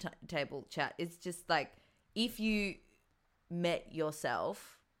dinner table chat. It's just like if you met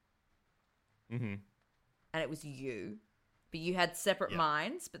yourself, mm-hmm. and it was you, but you had separate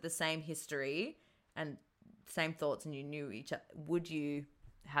minds, but the same history and same thoughts, and you knew each other. Would you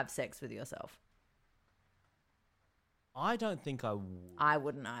have sex with yourself? I don't think I would. I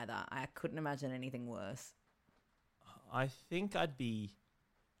wouldn't either. I couldn't imagine anything worse. I think I'd be...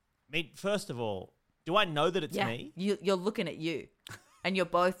 I mean, first of all, do I know that it's me? You're looking at you, and you're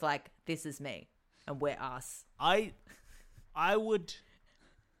both like, this is me, and we're us. I would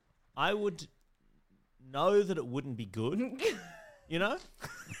know that it wouldn't be good, you know?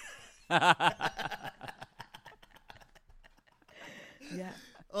 Yeah.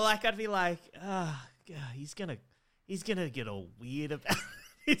 Like, I'd be like, he's gonna get all weird about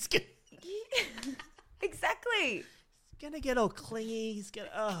it. Exactly. He's gonna get all clingy. He's gonna,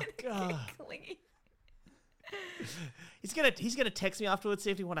 oh, God. Clingy. He's gonna text me afterwards,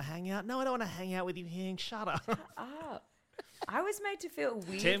 see if you want to hang out. No, I don't want to hang out with you, Hing. Shut up. I was made to feel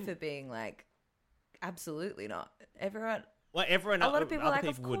weird for being like, absolutely not. Everyone. Well, a lot of people are like,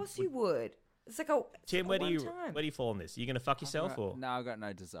 of course you would. It's like a Tim, where do you fall on this? Are you going to fuck yourself or? No, I've got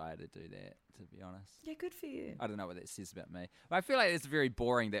no desire to do that, to be honest. Yeah, good for you. I don't know what that says about me. But I feel like it's very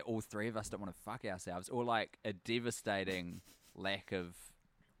boring that all three of us don't want to fuck ourselves, or like a devastating lack of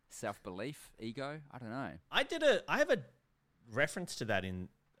self-belief, ego. I don't know. I have a reference to that in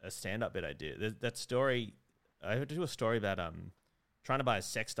a stand-up bit I did. That story, I had to do a story about trying to buy a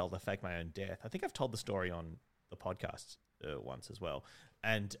sex doll to fake my own death. I think I've told the story on the podcast once as well.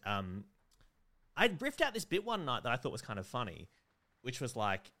 And I riffed out this bit one night that I thought was kind of funny, which was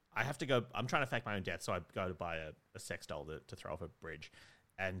like, I'm trying to fake my own death, so I go to buy a sex doll to throw off a bridge.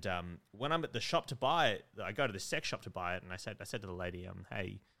 And when I'm at the shop to buy it, I go to the sex shop to buy it, and I said to the lady,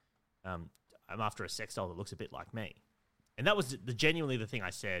 hey, I'm after a sex doll that looks a bit like me. And that was genuinely the thing I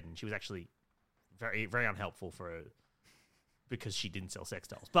said, and she was actually very, very unhelpful because she didn't sell sex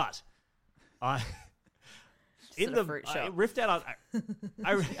dolls. But I... in the fruit shop. I riffed out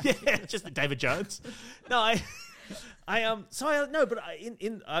on just David Jones. I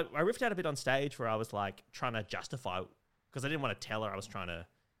riffed out a bit on stage where I was like trying to justify, because I didn't want to tell her I was trying to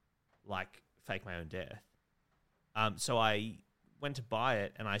like fake my own death. So I went to buy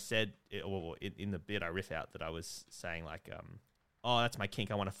it, and I said, in the bit I riff out that I was saying like, oh, that's my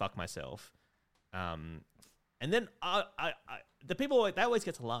kink, I want to fuck myself. And then the people, they always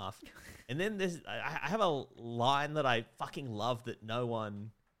get to laugh. And then I have a line that I fucking love that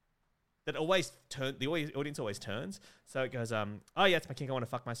the audience always turns. So it goes, oh yeah, it's my kink, I want to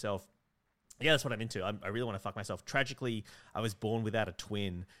fuck myself. Yeah, that's what I'm into. I really want to fuck myself. Tragically, I was born without a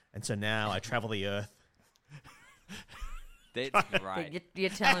twin, and so now I travel the earth. That's right. You're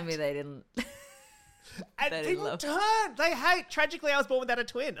telling me they didn't... And people turn. They hate, tragically, I was born without a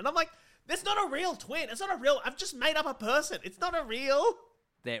twin. And I'm like, that's not a real twin. It's not a real... I've just made up a person. It's not a real...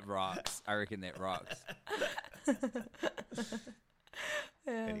 That rocks. I reckon that rocks.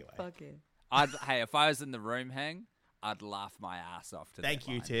 Anyway. Fucking. Hey, if I was in the room, Hang, I'd laugh my ass off to Thank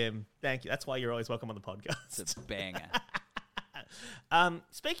you, line. Tim. Thank you. That's why you're always welcome on the podcast. It's a banger.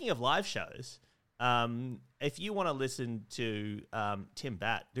 Speaking of live shows, if you want to listen to Tim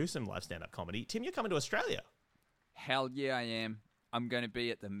Batt do some live stand-up comedy, Tim, you're coming to Australia. Hell yeah, I am. I'm going to be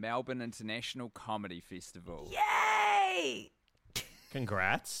at the Melbourne International Comedy Festival. Yay!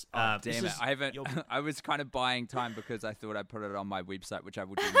 Congrats. Oh, damn it. I haven't. I was kind of buying time because I thought I'd put it on my website, which I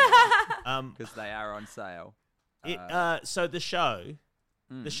will do now because they are on sale. So the show's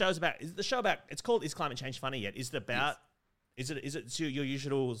about, it's called Is Climate Change Funny Yet? Is it your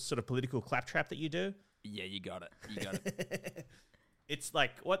usual sort of political claptrap that you do? Yeah, you got it. It's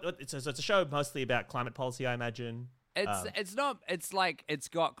like, it's a show mostly about climate policy, I imagine. It's not, it's like, it's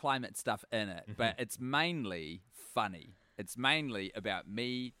got climate stuff in it, but it's mainly funny. It's mainly about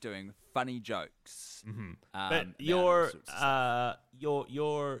me doing funny jokes. But your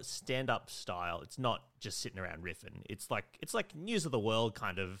stand-up style, it's not just sitting around riffing. It's like news of the world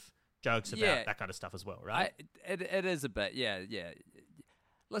kind of jokes about that kind of stuff as well, right? It is a bit, yeah.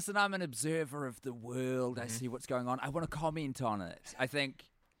 Listen, I'm an observer of the world. I see what's going on. I want to comment on it. I think,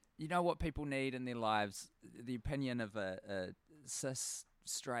 you know what people need in their lives? The opinion of a cis,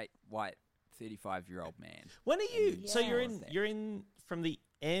 straight, white, 35-year-old man. When are you? Yeah. So you're in from the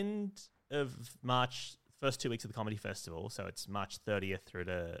end of March, first 2 weeks of the comedy festival. So it's March 30th through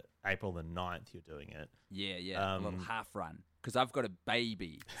to April the 9th. You're doing it. Yeah. A little half run because I've got a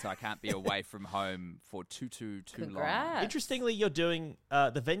baby, so I can't be away from home for too Congrats. long. Interestingly, you're doing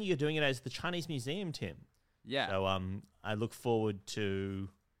the venue you're doing it as the Chinese Museum, Tim. Yeah. So I look forward to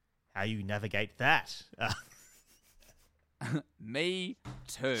how you navigate that. Me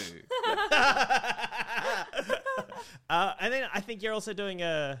too. And then I think you're also doing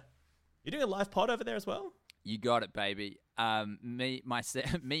a live pod over there as well. You got it, baby. Me,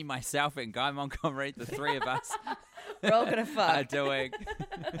 myself, and Guy Montgomery, the three of us. We're all gonna fuck. We're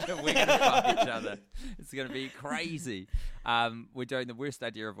gonna fuck each other. It's gonna be crazy. We're doing The Worst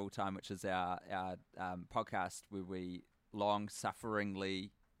Idea of All Time, which is our podcast where we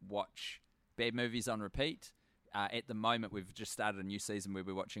long-sufferingly watch bad movies on repeat. At the moment, we've just started a new season where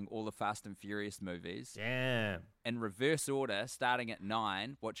we're watching all the Fast and Furious movies. Damn. In reverse order, starting at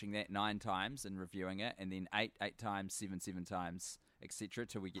 9, watching that 9 times and reviewing it, and then 8 times, 7 times, etc.,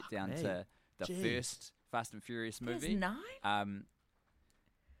 till we get down to the first Fast and Furious movie. There's 9?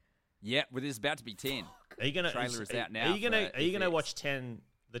 Yeah, well, there's about to be 10. Are you gonna? Trailer is out now. Are you gonna watch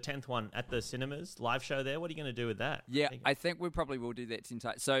the 10th one at the cinemas live show there? What are you gonna do with that? Yeah, I think we probably will do that 10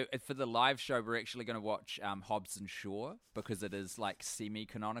 times. So for the live show, we're actually going to watch Hobbs and Shaw because it is like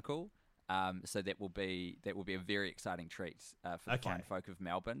semi-canonical. So that will be a very exciting treat for the fine folk of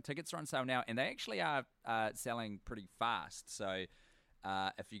Melbourne. Tickets are on sale now, and they actually are selling pretty fast. So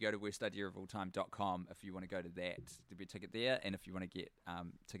if you go to worstideaofalltime.com, if you want to go to that, there'll be a ticket there. And if you want to get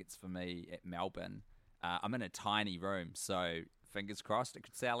tickets for me at Melbourne, I'm in a tiny room, so fingers crossed it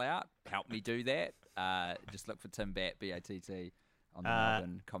could sell out. Help me do that. Just look for Tim Batt, B-A-T-T, on the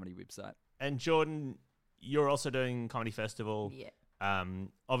Melbourne comedy website. And Jordan, you're also doing Comedy Festival. Yeah.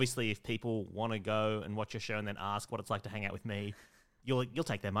 Obviously, if people want to go and watch your show and then ask what it's like to hang out with me, you'll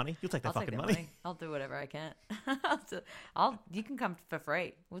take their money. You'll take their fucking money. I'll do whatever I can. You can come for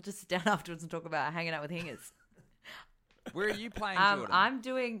free. We'll just sit down afterwards and talk about hanging out with hingers. Where are you playing, Jordan? I'm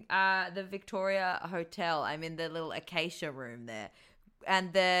doing the Victoria Hotel. I'm in the little acacia room there.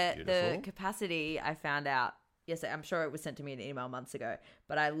 And the capacity, I found out, yes, I'm sure it was sent to me in an email months ago,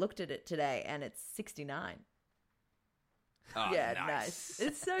 but I looked at it today and it's 69. Oh, yeah, nice.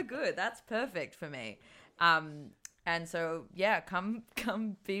 It's so good. That's perfect for me. And so, yeah, come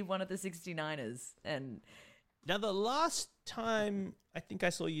be one of the 69ers. And now, the last time I think I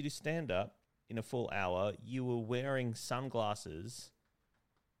saw you do stand-up in a full hour, you were wearing sunglasses.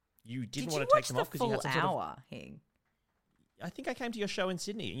 You didn't want to take them off because you had some sort of... Hing? I think I came to your show in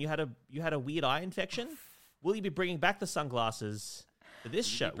Sydney and you had a weird eye infection. Will you be bringing back the sunglasses for this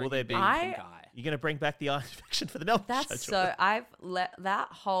show? Will there be... You're going to bring back the eye infection for the Melbourne show? That's so... I've let that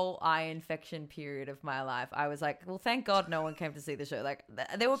whole eye infection period of my life, I was like, well, thank God no one came to see the show. Like,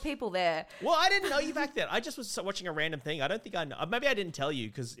 there were people there. Well, I didn't know you back then. I just was watching a random thing. I don't think I know. Maybe I didn't tell you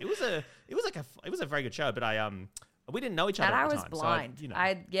because it was a very good show, but we didn't know each other at the time. And I was blind. So,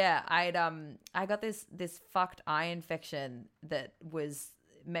 I got this fucked eye infection that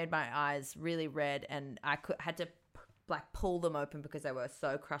made my eyes really red, and I had to like pull them open because they were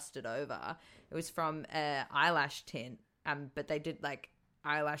so crusted over. It was from eyelash tint, but they did like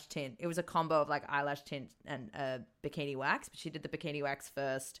eyelash tint. It was a combo of like eyelash tint and bikini wax, but she did the bikini wax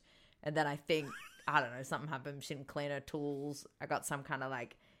first, and then I think I don't know, something happened. She didn't clean her tools. I got some kind of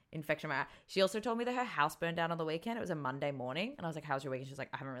like infection in my eye. She also told me that her house burned down on the weekend. It was a Monday morning, and I was like, "How's your weekend?" She was like,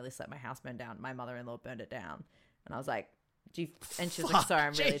 "I haven't really let my house burn down. My mother-in-law burned it down," and I was like. And she was like, sorry,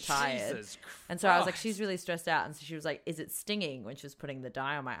 I'm really tired. And so I was like, she's really stressed out. And so she was like, is it stinging when she was putting the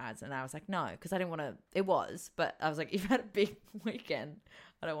dye on my eyes? And I was like, no, because I didn't want to. It was, but I was like, you've had a big weekend.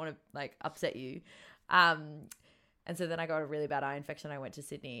 I don't want to like upset you. And so then I got a really bad eye infection. I went to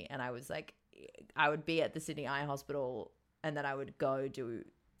Sydney and I was like, I would be at the Sydney Eye Hospital and then I would go do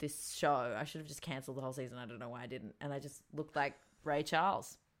this show. I should have just cancelled the whole season. I don't know why I didn't. And I just looked like Ray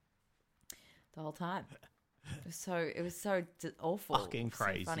Charles the whole time. It was so awful. Fucking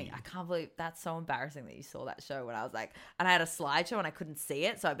crazy. So funny. I can't believe that's so embarrassing that you saw that show when I was like, and I had a slideshow and I couldn't see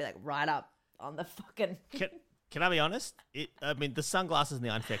it, so I'd be like right up on the fucking. Can I be honest? The sunglasses and the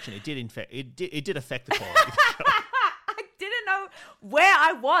eye infection, it did affect the quality of the show. I didn't know where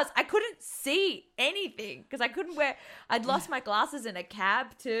I was. I couldn't see anything because I couldn't wear. I'd lost my glasses in a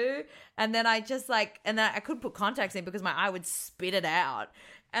cab too, and then I just and then I couldn't put contacts in because my eye would spit it out,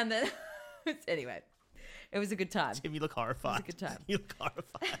 and then anyway. It was a good time. Tim, you look horrified. It was a good time. You look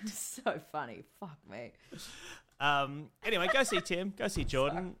horrified. So funny. Fuck me. Anyway, go see Tim. Go see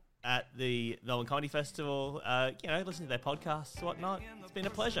Jordan at the Melbourne Comedy Festival. Listen to their podcasts, whatnot. It's been a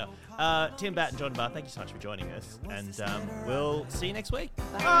pleasure. Tim Batt and Jordan Barr, thank you so much for joining us. And we'll see you next week.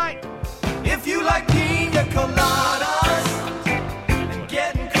 Bye. If you like pina coladas and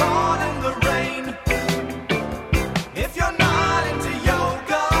getting caught in the rain, if you're not into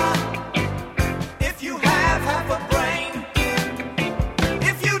yoga, if you have half a brain,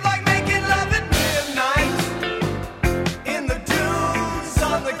 if you like making love at midnight in the dunes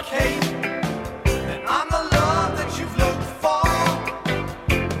on the Cape.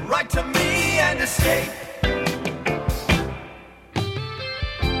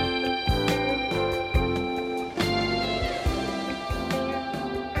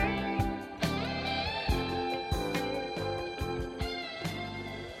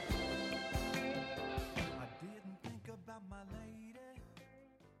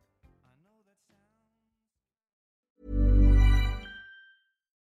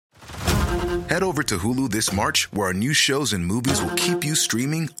 Head over to Hulu this March, where our new shows and movies will keep you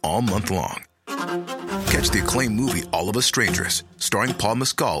streaming all month long. Catch the acclaimed movie All of Us Strangers, starring Paul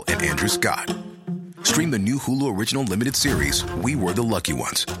Mescal and Andrew Scott. Stream the new Hulu original limited series We Were the Lucky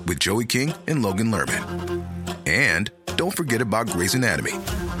Ones with Joey King and Logan Lerman. And don't forget about Grey's Anatomy.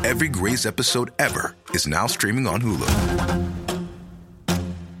 Every Grey's episode ever is now streaming on Hulu.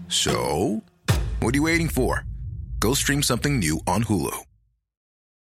 So, what are you waiting for? Go stream something new on Hulu.